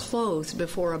keep us clothed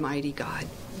before a mighty God.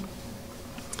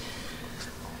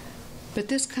 But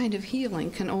this kind of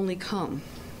healing can only come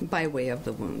by way of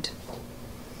the wound.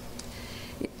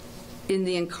 In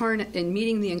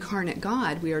meeting the incarnate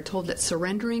God, we are told that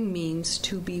surrendering means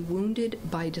to be wounded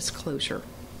by disclosure.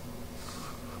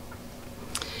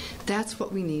 That's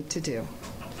what we need to do.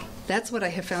 That's what I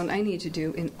have found I need to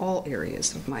do in all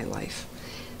areas of my life.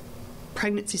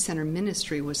 Pregnancy Center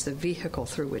ministry was the vehicle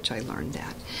through which I learned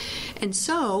that. And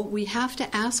so we have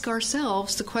to ask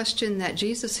ourselves the question that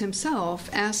Jesus himself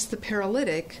asked the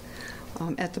paralytic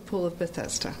at the pool of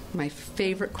Bethesda. My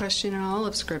favorite question in all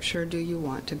of Scripture, do you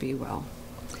want to be well?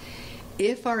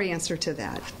 If our answer to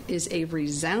that is a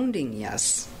resounding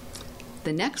yes,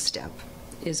 the next step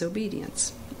is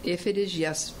obedience. If it is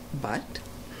yes, but,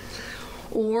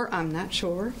 or I'm not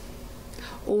sure,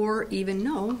 or even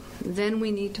no, then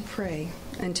we need to pray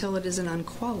until it is an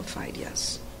unqualified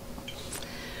yes.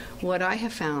 What I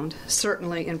have found,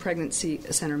 certainly in Pregnancy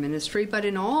Center ministry, but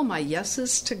in all my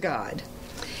yeses to God,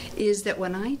 is that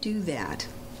when I do that,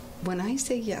 when I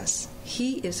say yes,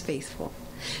 he is faithful.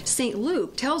 St.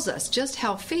 Luke tells us just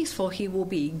how faithful he will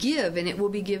be. Give, and it will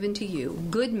be given to you.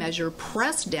 Good measure,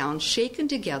 pressed down, shaken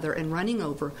together, and running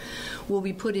over, will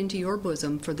be put into your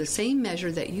bosom. For the same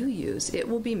measure that you use, it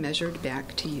will be measured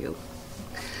back to you.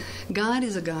 God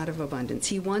is a God of abundance.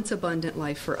 He wants abundant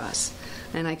life for us.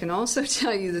 And I can also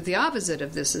tell you that the opposite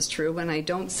of this is true. When I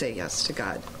don't say yes to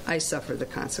God, I suffer the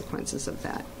consequences of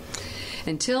that.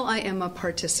 Until I am a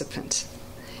participant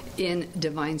in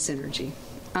divine synergy,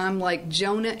 I'm like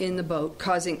Jonah in the boat,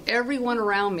 causing everyone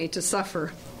around me to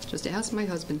suffer. Just ask my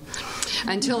husband.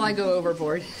 Until I go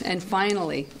overboard and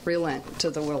finally relent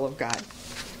to the will of God.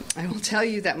 I will tell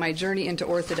you that my journey into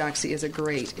Orthodoxy is a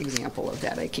great example of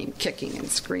that. I came kicking and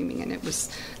screaming, and it was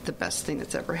the best thing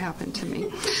that's ever happened to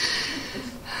me.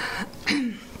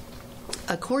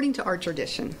 According to our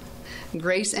tradition,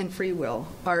 grace and free will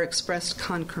are expressed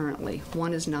concurrently.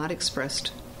 One is not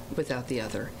expressed without the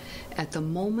other. At the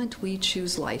moment we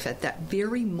choose life, at that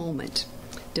very moment,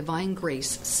 divine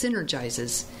grace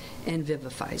synergizes and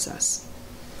vivifies us.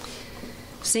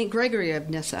 St. Gregory of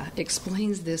Nyssa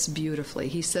explains this beautifully.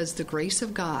 He says, the grace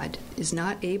of God is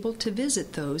not able to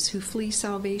visit those who flee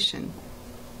salvation,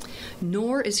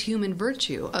 nor is human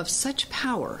virtue of such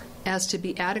power as to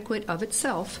be adequate of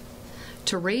itself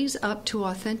to raise up to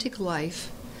authentic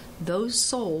life those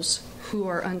souls who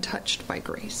are untouched by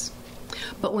grace.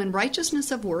 But when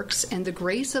righteousness of works and the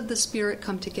grace of the Spirit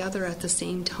come together at the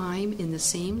same time in the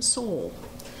same soul,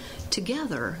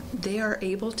 together they are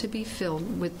able to fill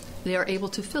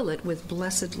it with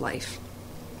blessed life.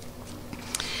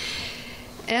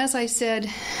 As I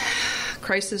said,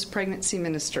 crisis pregnancy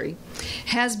ministry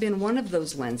has been one of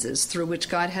those lenses through which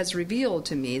God has revealed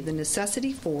to me the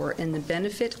necessity for and the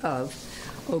benefit of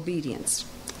obedience.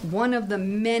 One of the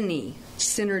many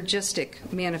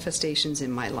synergistic manifestations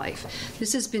in my life.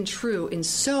 This has been true in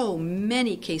so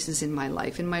many cases in my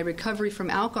life, in my recovery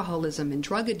from alcoholism and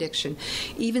drug addiction,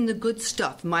 even the good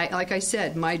stuff. Like I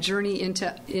said, my journey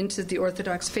into the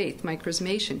Orthodox faith, my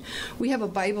chrismation. We have a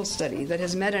Bible study that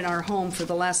has met in our home for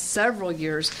the last several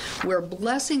years, where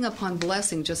blessing upon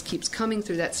blessing just keeps coming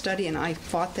through that study, and I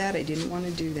fought that. I didn't want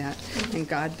to do that, and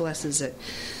God blesses it.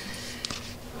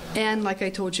 And like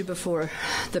I told you before,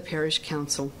 the parish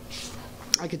council.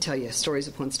 I could tell you stories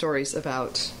upon stories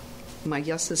about my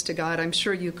yeses to God. I'm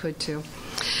sure you could too.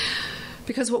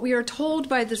 Because what we are told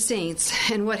by the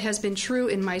saints and what has been true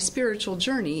in my spiritual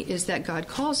journey is that God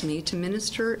calls me to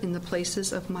minister in the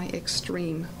places of my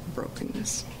extreme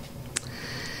brokenness.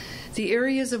 The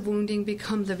areas of wounding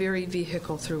become the very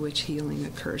vehicle through which healing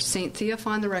occurs. St.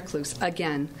 Theophan the Recluse,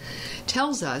 again,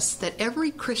 tells us that every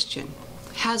Christian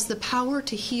has the power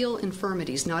to heal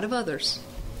infirmities, not of others,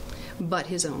 but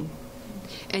his own.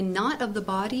 And not of the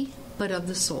body, but of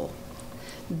the soul.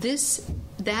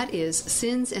 That is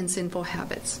sins and sinful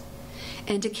habits.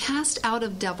 And to cast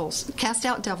out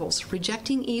devils,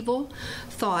 rejecting evil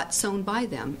thought sown by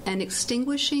them, and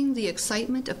extinguishing the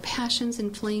excitement of passions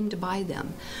inflamed by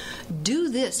them. Do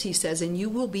this, he says, and you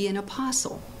will be an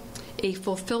apostle, a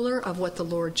fulfiller of what the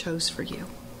Lord chose for you,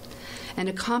 an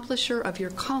accomplisher of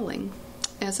your calling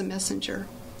as a messenger.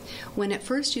 When at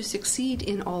first you succeed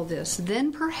in all this,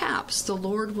 then perhaps the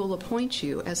Lord will appoint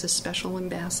you as a special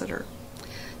ambassador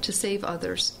to save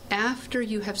others after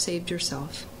you have saved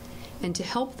yourself, and to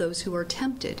help those who are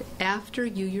tempted after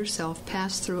you yourself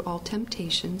pass through all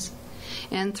temptations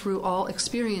and through all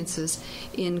experiences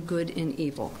in good and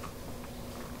evil.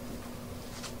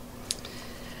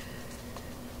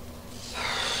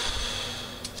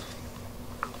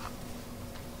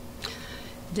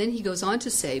 Then he goes on to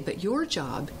say, but your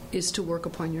job is to work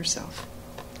upon yourself.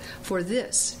 For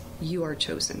this you are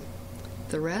chosen.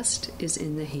 The rest is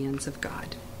in the hands of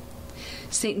God.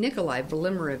 St. Nikolai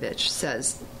Velimirovich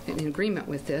says, in agreement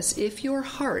with this, if your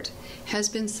heart has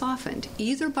been softened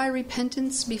either by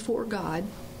repentance before God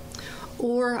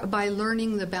or by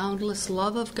learning the boundless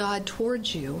love of God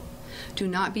towards you, do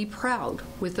not be proud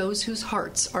with those whose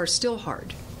hearts are still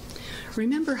hard.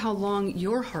 Remember how long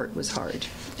your heart was hard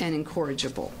and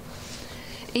incorrigible.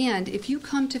 And if you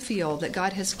come to feel that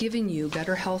God has given you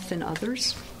better health than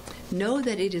others, know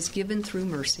that it is given through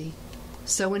mercy.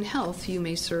 So in health you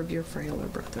may serve your frailer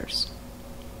brothers.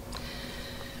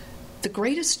 The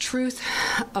greatest truth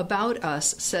about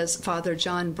us, says Father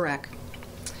John Breck,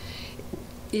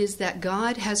 is that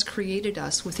God has created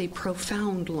us with a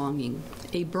profound longing,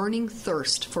 a burning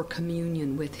thirst for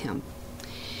communion with Him.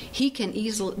 We can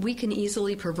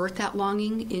easily pervert that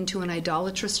longing into an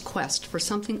idolatrous quest for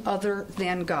something other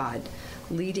than God,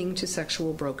 leading to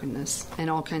sexual brokenness and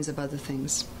all kinds of other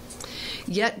things.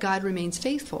 Yet God remains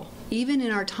faithful, even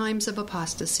in our times of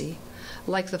apostasy,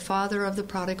 like the father of the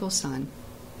prodigal son.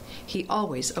 He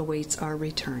always awaits our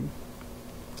return.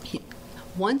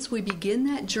 Once we begin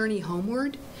that journey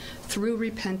homeward through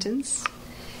repentance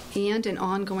and an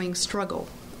ongoing struggle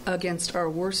against our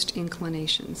worst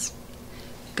inclinations,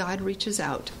 God reaches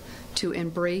out to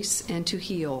embrace and to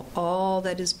heal all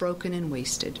that is broken and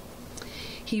wasted.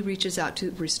 He reaches out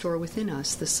to restore within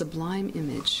us the sublime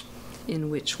image in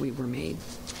which we were made.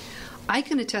 I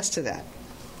can attest to that,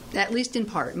 at least in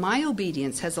part. My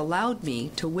obedience has allowed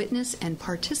me to witness and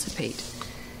participate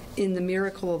in the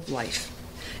miracle of life.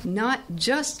 Not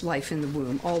just life in the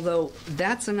womb, although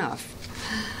that's enough,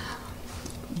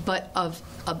 but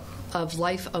of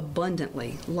life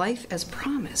abundantly, life as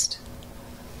promised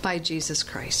by Jesus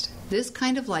Christ. This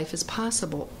kind of life is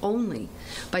possible only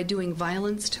by doing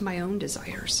violence to my own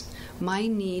desires, my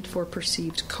need for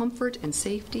perceived comfort and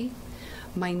safety,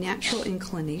 my natural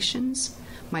inclinations,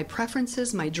 my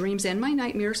preferences, my dreams, and my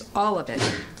nightmares, all of it.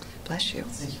 Bless you.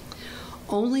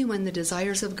 Only when the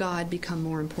desires of God become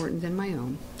more important than my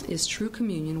own is true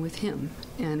communion with Him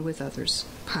and with others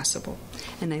possible.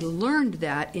 And I learned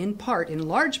that in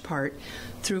large part,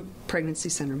 through Pregnancy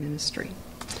Center ministry.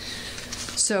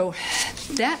 So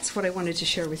that's what I wanted to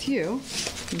share with you.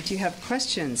 Do you have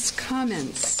questions,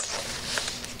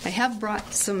 comments? I have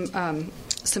brought some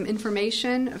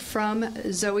information from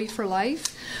Zoe for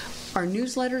Life. Our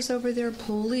newsletter's over there.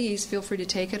 Please feel free to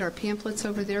take it. Our pamphlets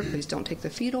over there. Please don't take the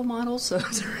fetal models. So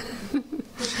pick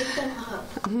them up.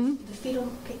 Mm-hmm.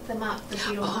 Pick them up. The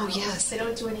fetal models. Yes. They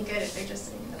don't do any good if they're just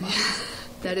sitting in the box.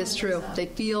 That is true. They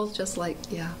feel just like,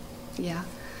 yeah.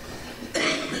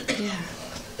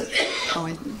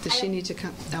 Oh, does she need to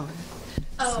come? Oh.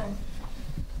 Oh.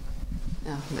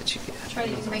 No, I'll let you do that. Try to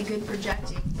use my good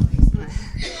projecting voice.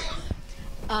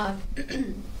 I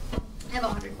have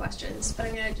 100 questions, but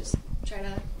I'm going to just try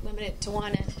to limit it to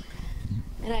one.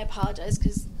 And I apologize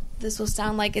because this will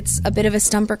sound like it's a bit of a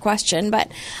stumper question, but,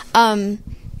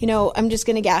 I'm just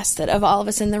going to guess that of all of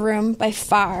us in the room, by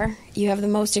far, you have the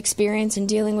most experience in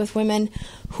dealing with women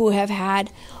who have had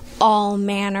all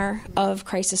manner of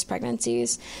crisis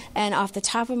pregnancies. And off the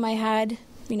top of my head,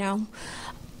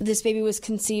 this baby was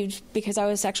conceived because I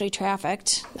was sexually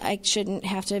trafficked. I shouldn't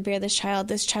have to bear this child.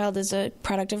 This child is a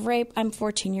product of rape. I'm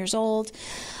 14 years old.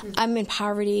 I'm in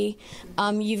poverty.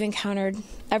 You've encountered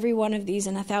every one of these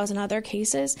and 1,000 other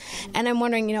cases. And I'm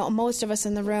wondering, most of us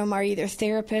in the room are either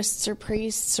therapists or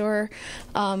priests or,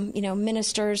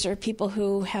 ministers or people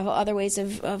who have other ways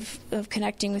of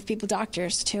connecting with people,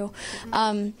 doctors too.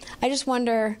 I just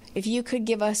wonder if you could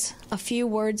give us a few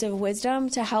words of wisdom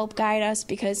to help guide us,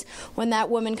 because when that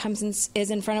woman comes and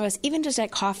is in front of us, even just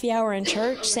at coffee hour in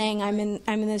church, saying, I'm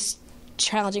in this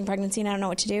challenging pregnancy and I don't know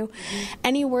what to do.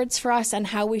 Any words for us on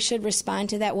how we should respond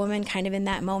to that woman kind of in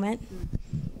that moment?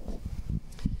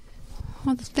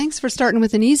 Well, thanks for starting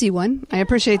with an easy one. I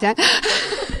appreciate that.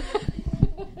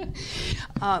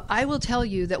 I will tell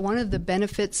you that one of the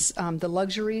benefits, the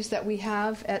luxuries that we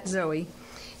have at Zoe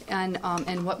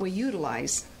and what we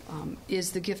utilize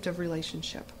is the gift of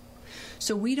relationship.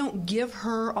 So we don't give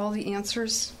her all the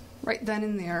answers right then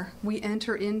and there. We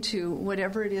enter into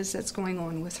whatever it is that's going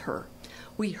on with her.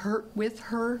 We hurt with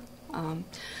her.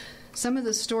 Some of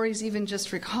the stories, even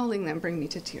just recalling them, bring me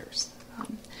to tears.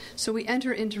 So we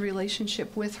enter into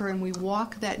relationship with her and we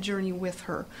walk that journey with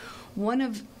her.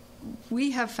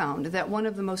 We have found that one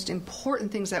of the most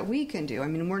important things that we can do,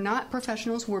 we're not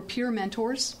professionals, we're peer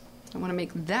mentors. I want to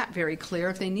make that very clear.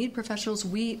 If they need professionals,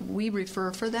 we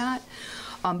refer for that.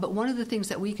 But one of the things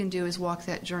that we can do is walk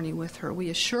that journey with her. We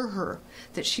assure her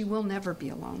that she will never be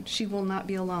alone. She will not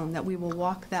be alone, that we will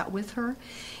walk that with her.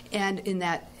 And in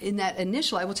that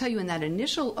initial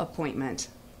appointment,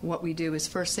 what we do is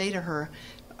first say to her,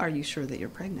 are you sure that you're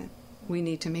pregnant? We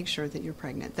need to make sure that you're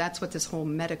pregnant. That's what this whole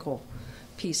medical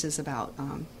piece is about.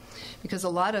 Because a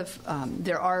lot of,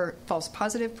 there are false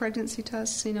positive pregnancy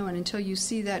tests, and until you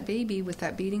see that baby with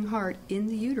that beating heart in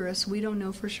the uterus, we don't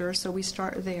know for sure, so we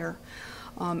start there.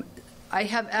 I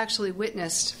have actually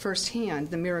witnessed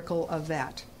firsthand the miracle of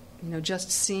that.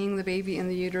 Just seeing the baby in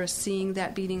the uterus, seeing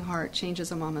that beating heart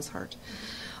changes a mama's heart.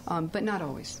 But not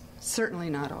always. Certainly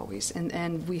not always.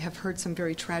 And we have heard some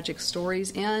very tragic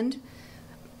stories, and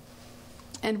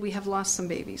we have lost some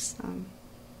babies.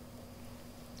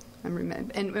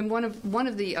 And one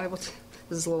of the this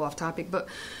is a little off topic, but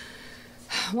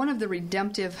one of the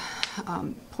redemptive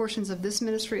portions of this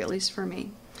ministry, at least for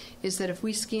me, is that if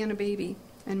we scan a baby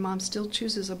and mom still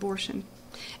chooses abortion,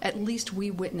 at least we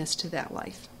witnessed to that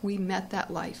life. We met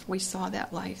that life. We saw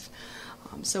that life.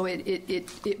 So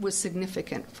it was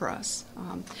significant for us.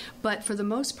 But for the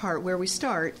most part, where we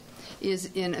start is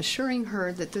in assuring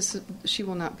her that she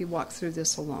will not be walked through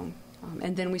this alone.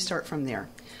 And then we start from there.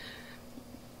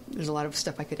 There's a lot of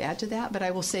stuff I could add to that, but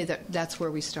I will say that that's where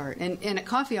we start. And at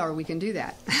coffee hour, we can do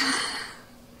that.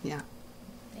 Yeah.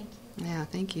 Thank you. Yeah,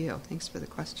 thank you. Thanks for the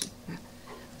question. Yeah.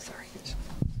 Sorry.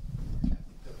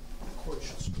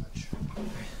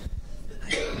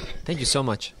 Thank you so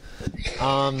much.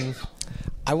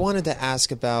 I wanted to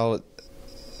ask about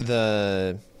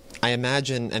I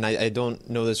imagine, and I don't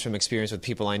know this from experience with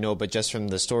people I know, but just from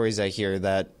the stories I hear,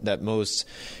 that most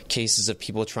cases of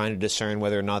people trying to discern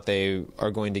whether or not they are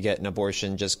going to get an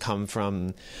abortion just come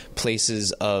from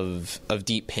places of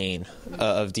deep pain,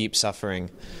 of deep suffering.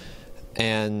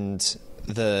 And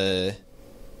as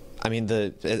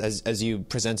you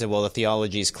presented, well, the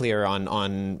theology is clear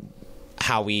on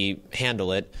how we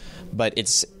handle it, but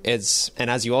it's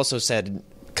and as you also said,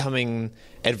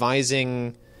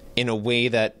 advising in a way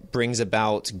that brings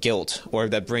about guilt or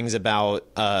that brings about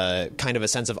kind of a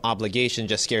sense of obligation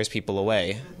just scares people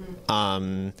away,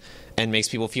 and makes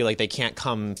people feel like they can't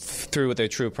come through with their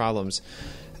true problems.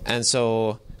 And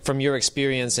so from your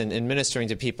experience in ministering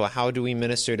to people, how do we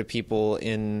minister to people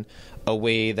in a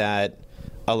way that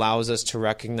allows us to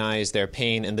recognize their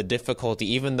pain and the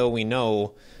difficulty, even though we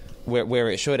know where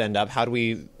it should end up? How do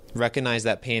we recognize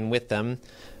that pain with them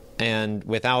and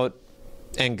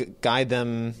guide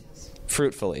them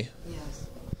fruitfully? Yes.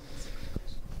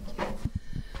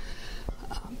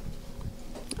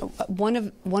 One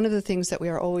of the things that we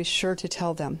are always sure to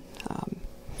tell them,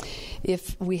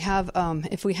 if we have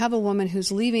a woman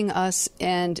who's leaving us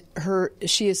and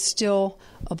she is still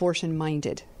abortion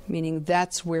minded, meaning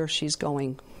that's where she's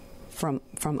going from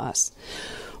us,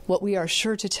 what we are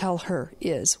sure to tell her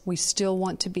is we still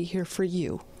want to be here for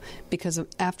you, because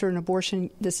after an abortion,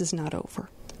 this is not over.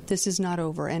 This is not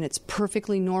over, and it's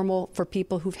perfectly normal for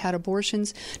people who've had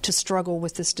abortions to struggle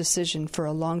with this decision for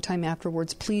a long time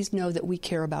afterwards. Please know that we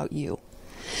care about you.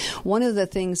 One of the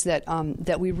things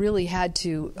that we really had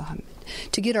to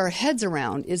get our heads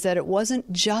around is that it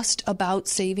wasn't just about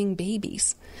saving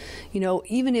babies.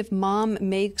 Even if mom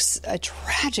makes a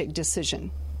tragic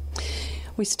decision,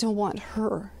 we still want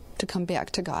her to come back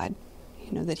to God.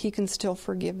 that he can still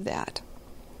forgive that.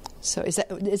 So is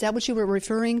that what you were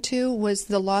referring to? Was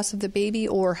the loss of the baby,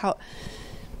 or how?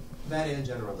 That and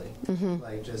generally,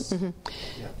 like just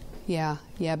Yeah.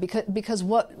 Because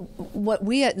what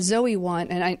we at Zoe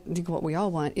want, and I think what we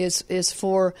all want, is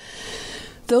for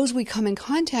those we come in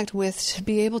contact with to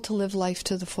be able to live life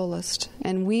to the fullest.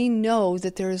 And we know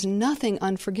that there is nothing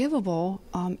unforgivable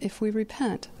if we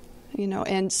repent,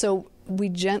 and so we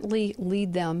gently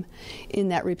lead them in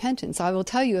that repentance. I will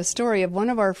tell you a story of one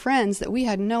of our friends that we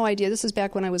had no idea. This is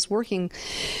back when I was working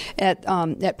at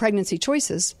Pregnancy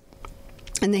Choices.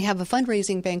 And they have a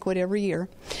fundraising banquet every year.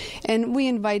 And we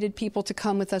invited people to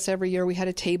come with us every year. We had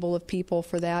a table of people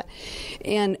for that.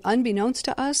 And unbeknownst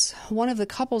to us, one of the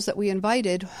couples that we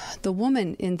invited, the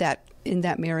woman in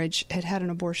that marriage had an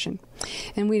abortion.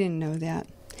 And we didn't know that.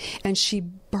 And she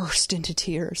burst into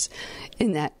tears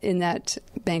in that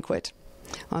banquet.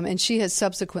 And she has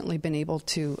subsequently been able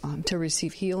to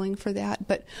receive healing for that.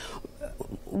 But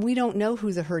we don't know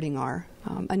who the hurting are.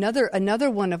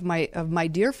 Another one of my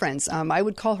dear friends, I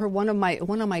would call her one of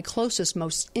my closest,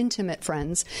 most intimate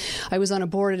friends. I was on a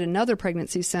board at another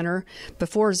pregnancy center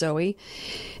before Zoe,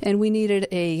 and we needed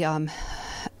an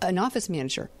office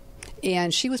manager.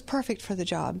 And she was perfect for the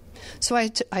job. So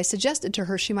I suggested to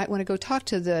her she might want to go talk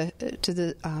to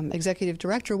the executive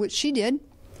director, which she did.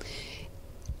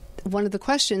 One of the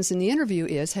questions in the interview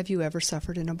is, have you ever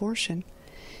suffered an abortion?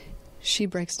 She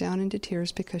breaks down into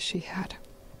tears because she had.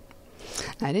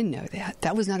 I didn't know that.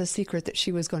 That was not a secret that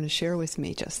she was going to share with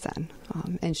me just then.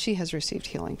 And she has received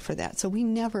healing for that. So we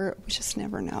just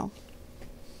never know.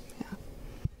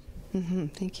 Yeah.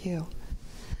 Thank you.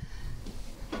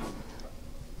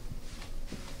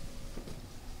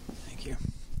 Thank you.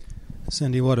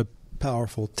 Cindy, what a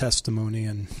powerful testimony,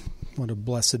 and what a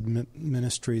blessed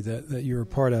ministry that you're a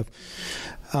part of.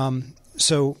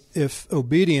 So if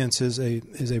obedience is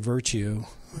a virtue,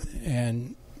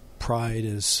 and pride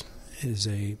is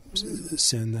a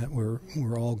sin that we're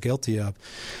all guilty of,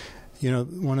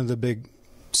 one of the big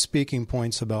speaking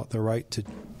points about the right to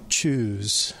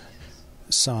choose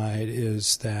side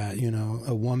is that,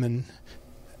 a woman,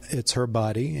 it's her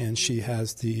body, and she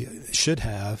should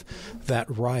have that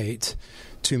right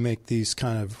to make these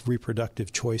kind of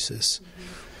reproductive choices.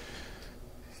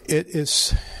 It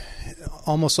is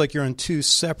almost like you're on two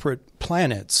separate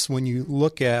planets when you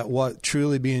look at what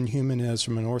truly being human is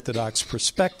from an Orthodox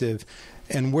perspective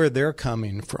and where they're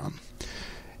coming from.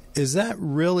 Is that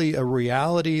really a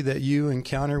reality that you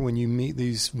encounter when you meet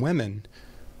these women?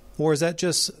 Or is that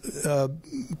just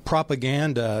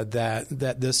propaganda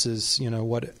that this is,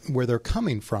 where they're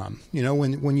coming from?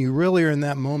 When you really are in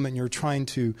that moment, you're trying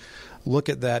to look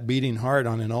at that beating heart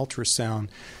on an ultrasound.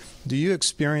 Do you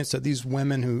experience that these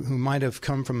women who might have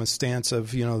come from a stance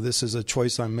of, this is a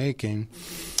choice I'm making,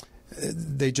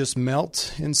 they just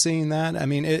melt in seeing that? I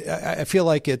mean, I feel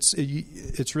like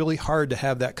it's really hard to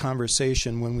have that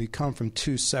conversation when we come from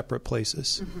two separate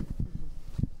places.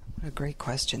 A great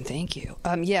question. Thank you.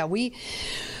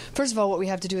 First of all, what we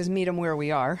have to do is meet them where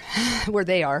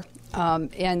they are,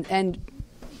 and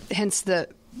hence the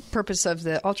purpose of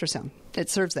the ultrasound. It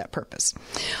serves that purpose.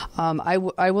 I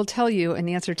will tell you, in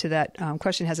the answer to that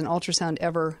question, has an ultrasound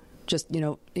ever just,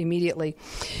 immediately,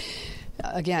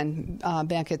 again,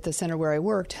 back at the center where I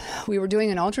worked, we were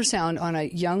doing an ultrasound on a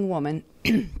young woman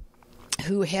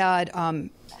who had,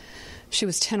 she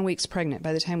was 10 weeks pregnant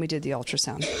by the time we did the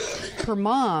ultrasound. Her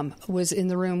mom was in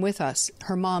the room with us.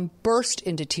 Her mom burst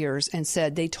into tears and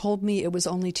said, they told me it was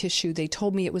only tissue. They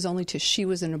told me it was only tissue. She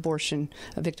was a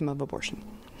victim of abortion.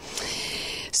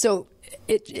 So,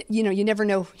 you never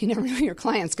know who your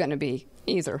client's going to be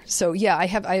either. So, yeah, I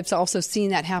have also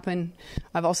seen that happen.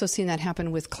 I've also seen that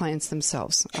happen with clients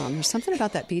themselves. There's something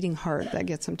about that beating heart that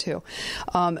gets them too.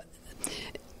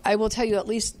 I will tell you, at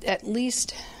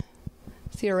least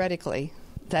theoretically,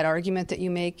 that argument that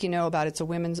you make, about it's a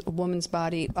woman's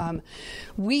body,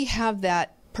 we have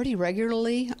that pretty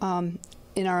regularly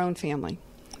in our own family,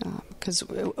 because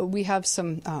we have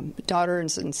some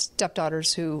daughters and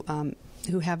stepdaughters who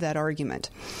have that argument.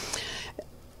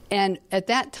 And at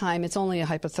that time, it's only a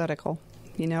hypothetical,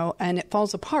 and it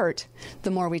falls apart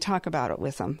the more we talk about it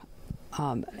with them.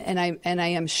 And I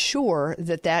am sure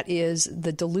that is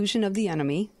the delusion of the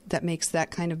enemy that makes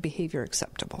that kind of behavior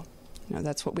acceptable.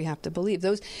 That's what we have to believe.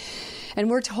 And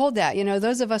we're told that,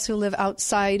 those of us who live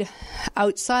outside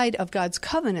of God's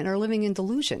covenant are living in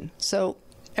delusion. So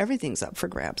everything's up for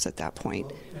grabs at that point.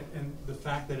 Well, and the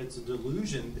fact that it's a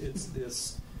delusion, it's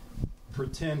this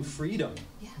pretend freedom.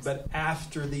 Yes. But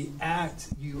after the act,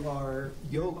 you are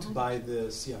yoked by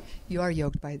this. Yeah. You are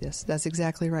yoked by this. That's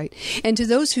exactly right. And to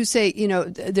those who say,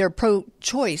 they're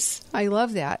pro-choice, I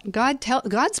love that.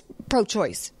 God's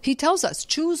pro-choice. He tells us,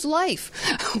 choose life.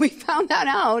 We found that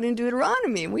out in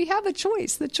Deuteronomy. We have a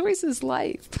choice. The choice is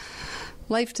life.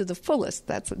 Life to the fullest.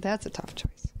 That's a tough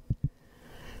choice.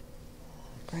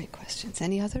 Great questions.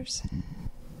 Any others?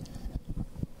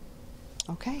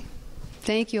 Okay.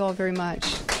 Thank you all very much.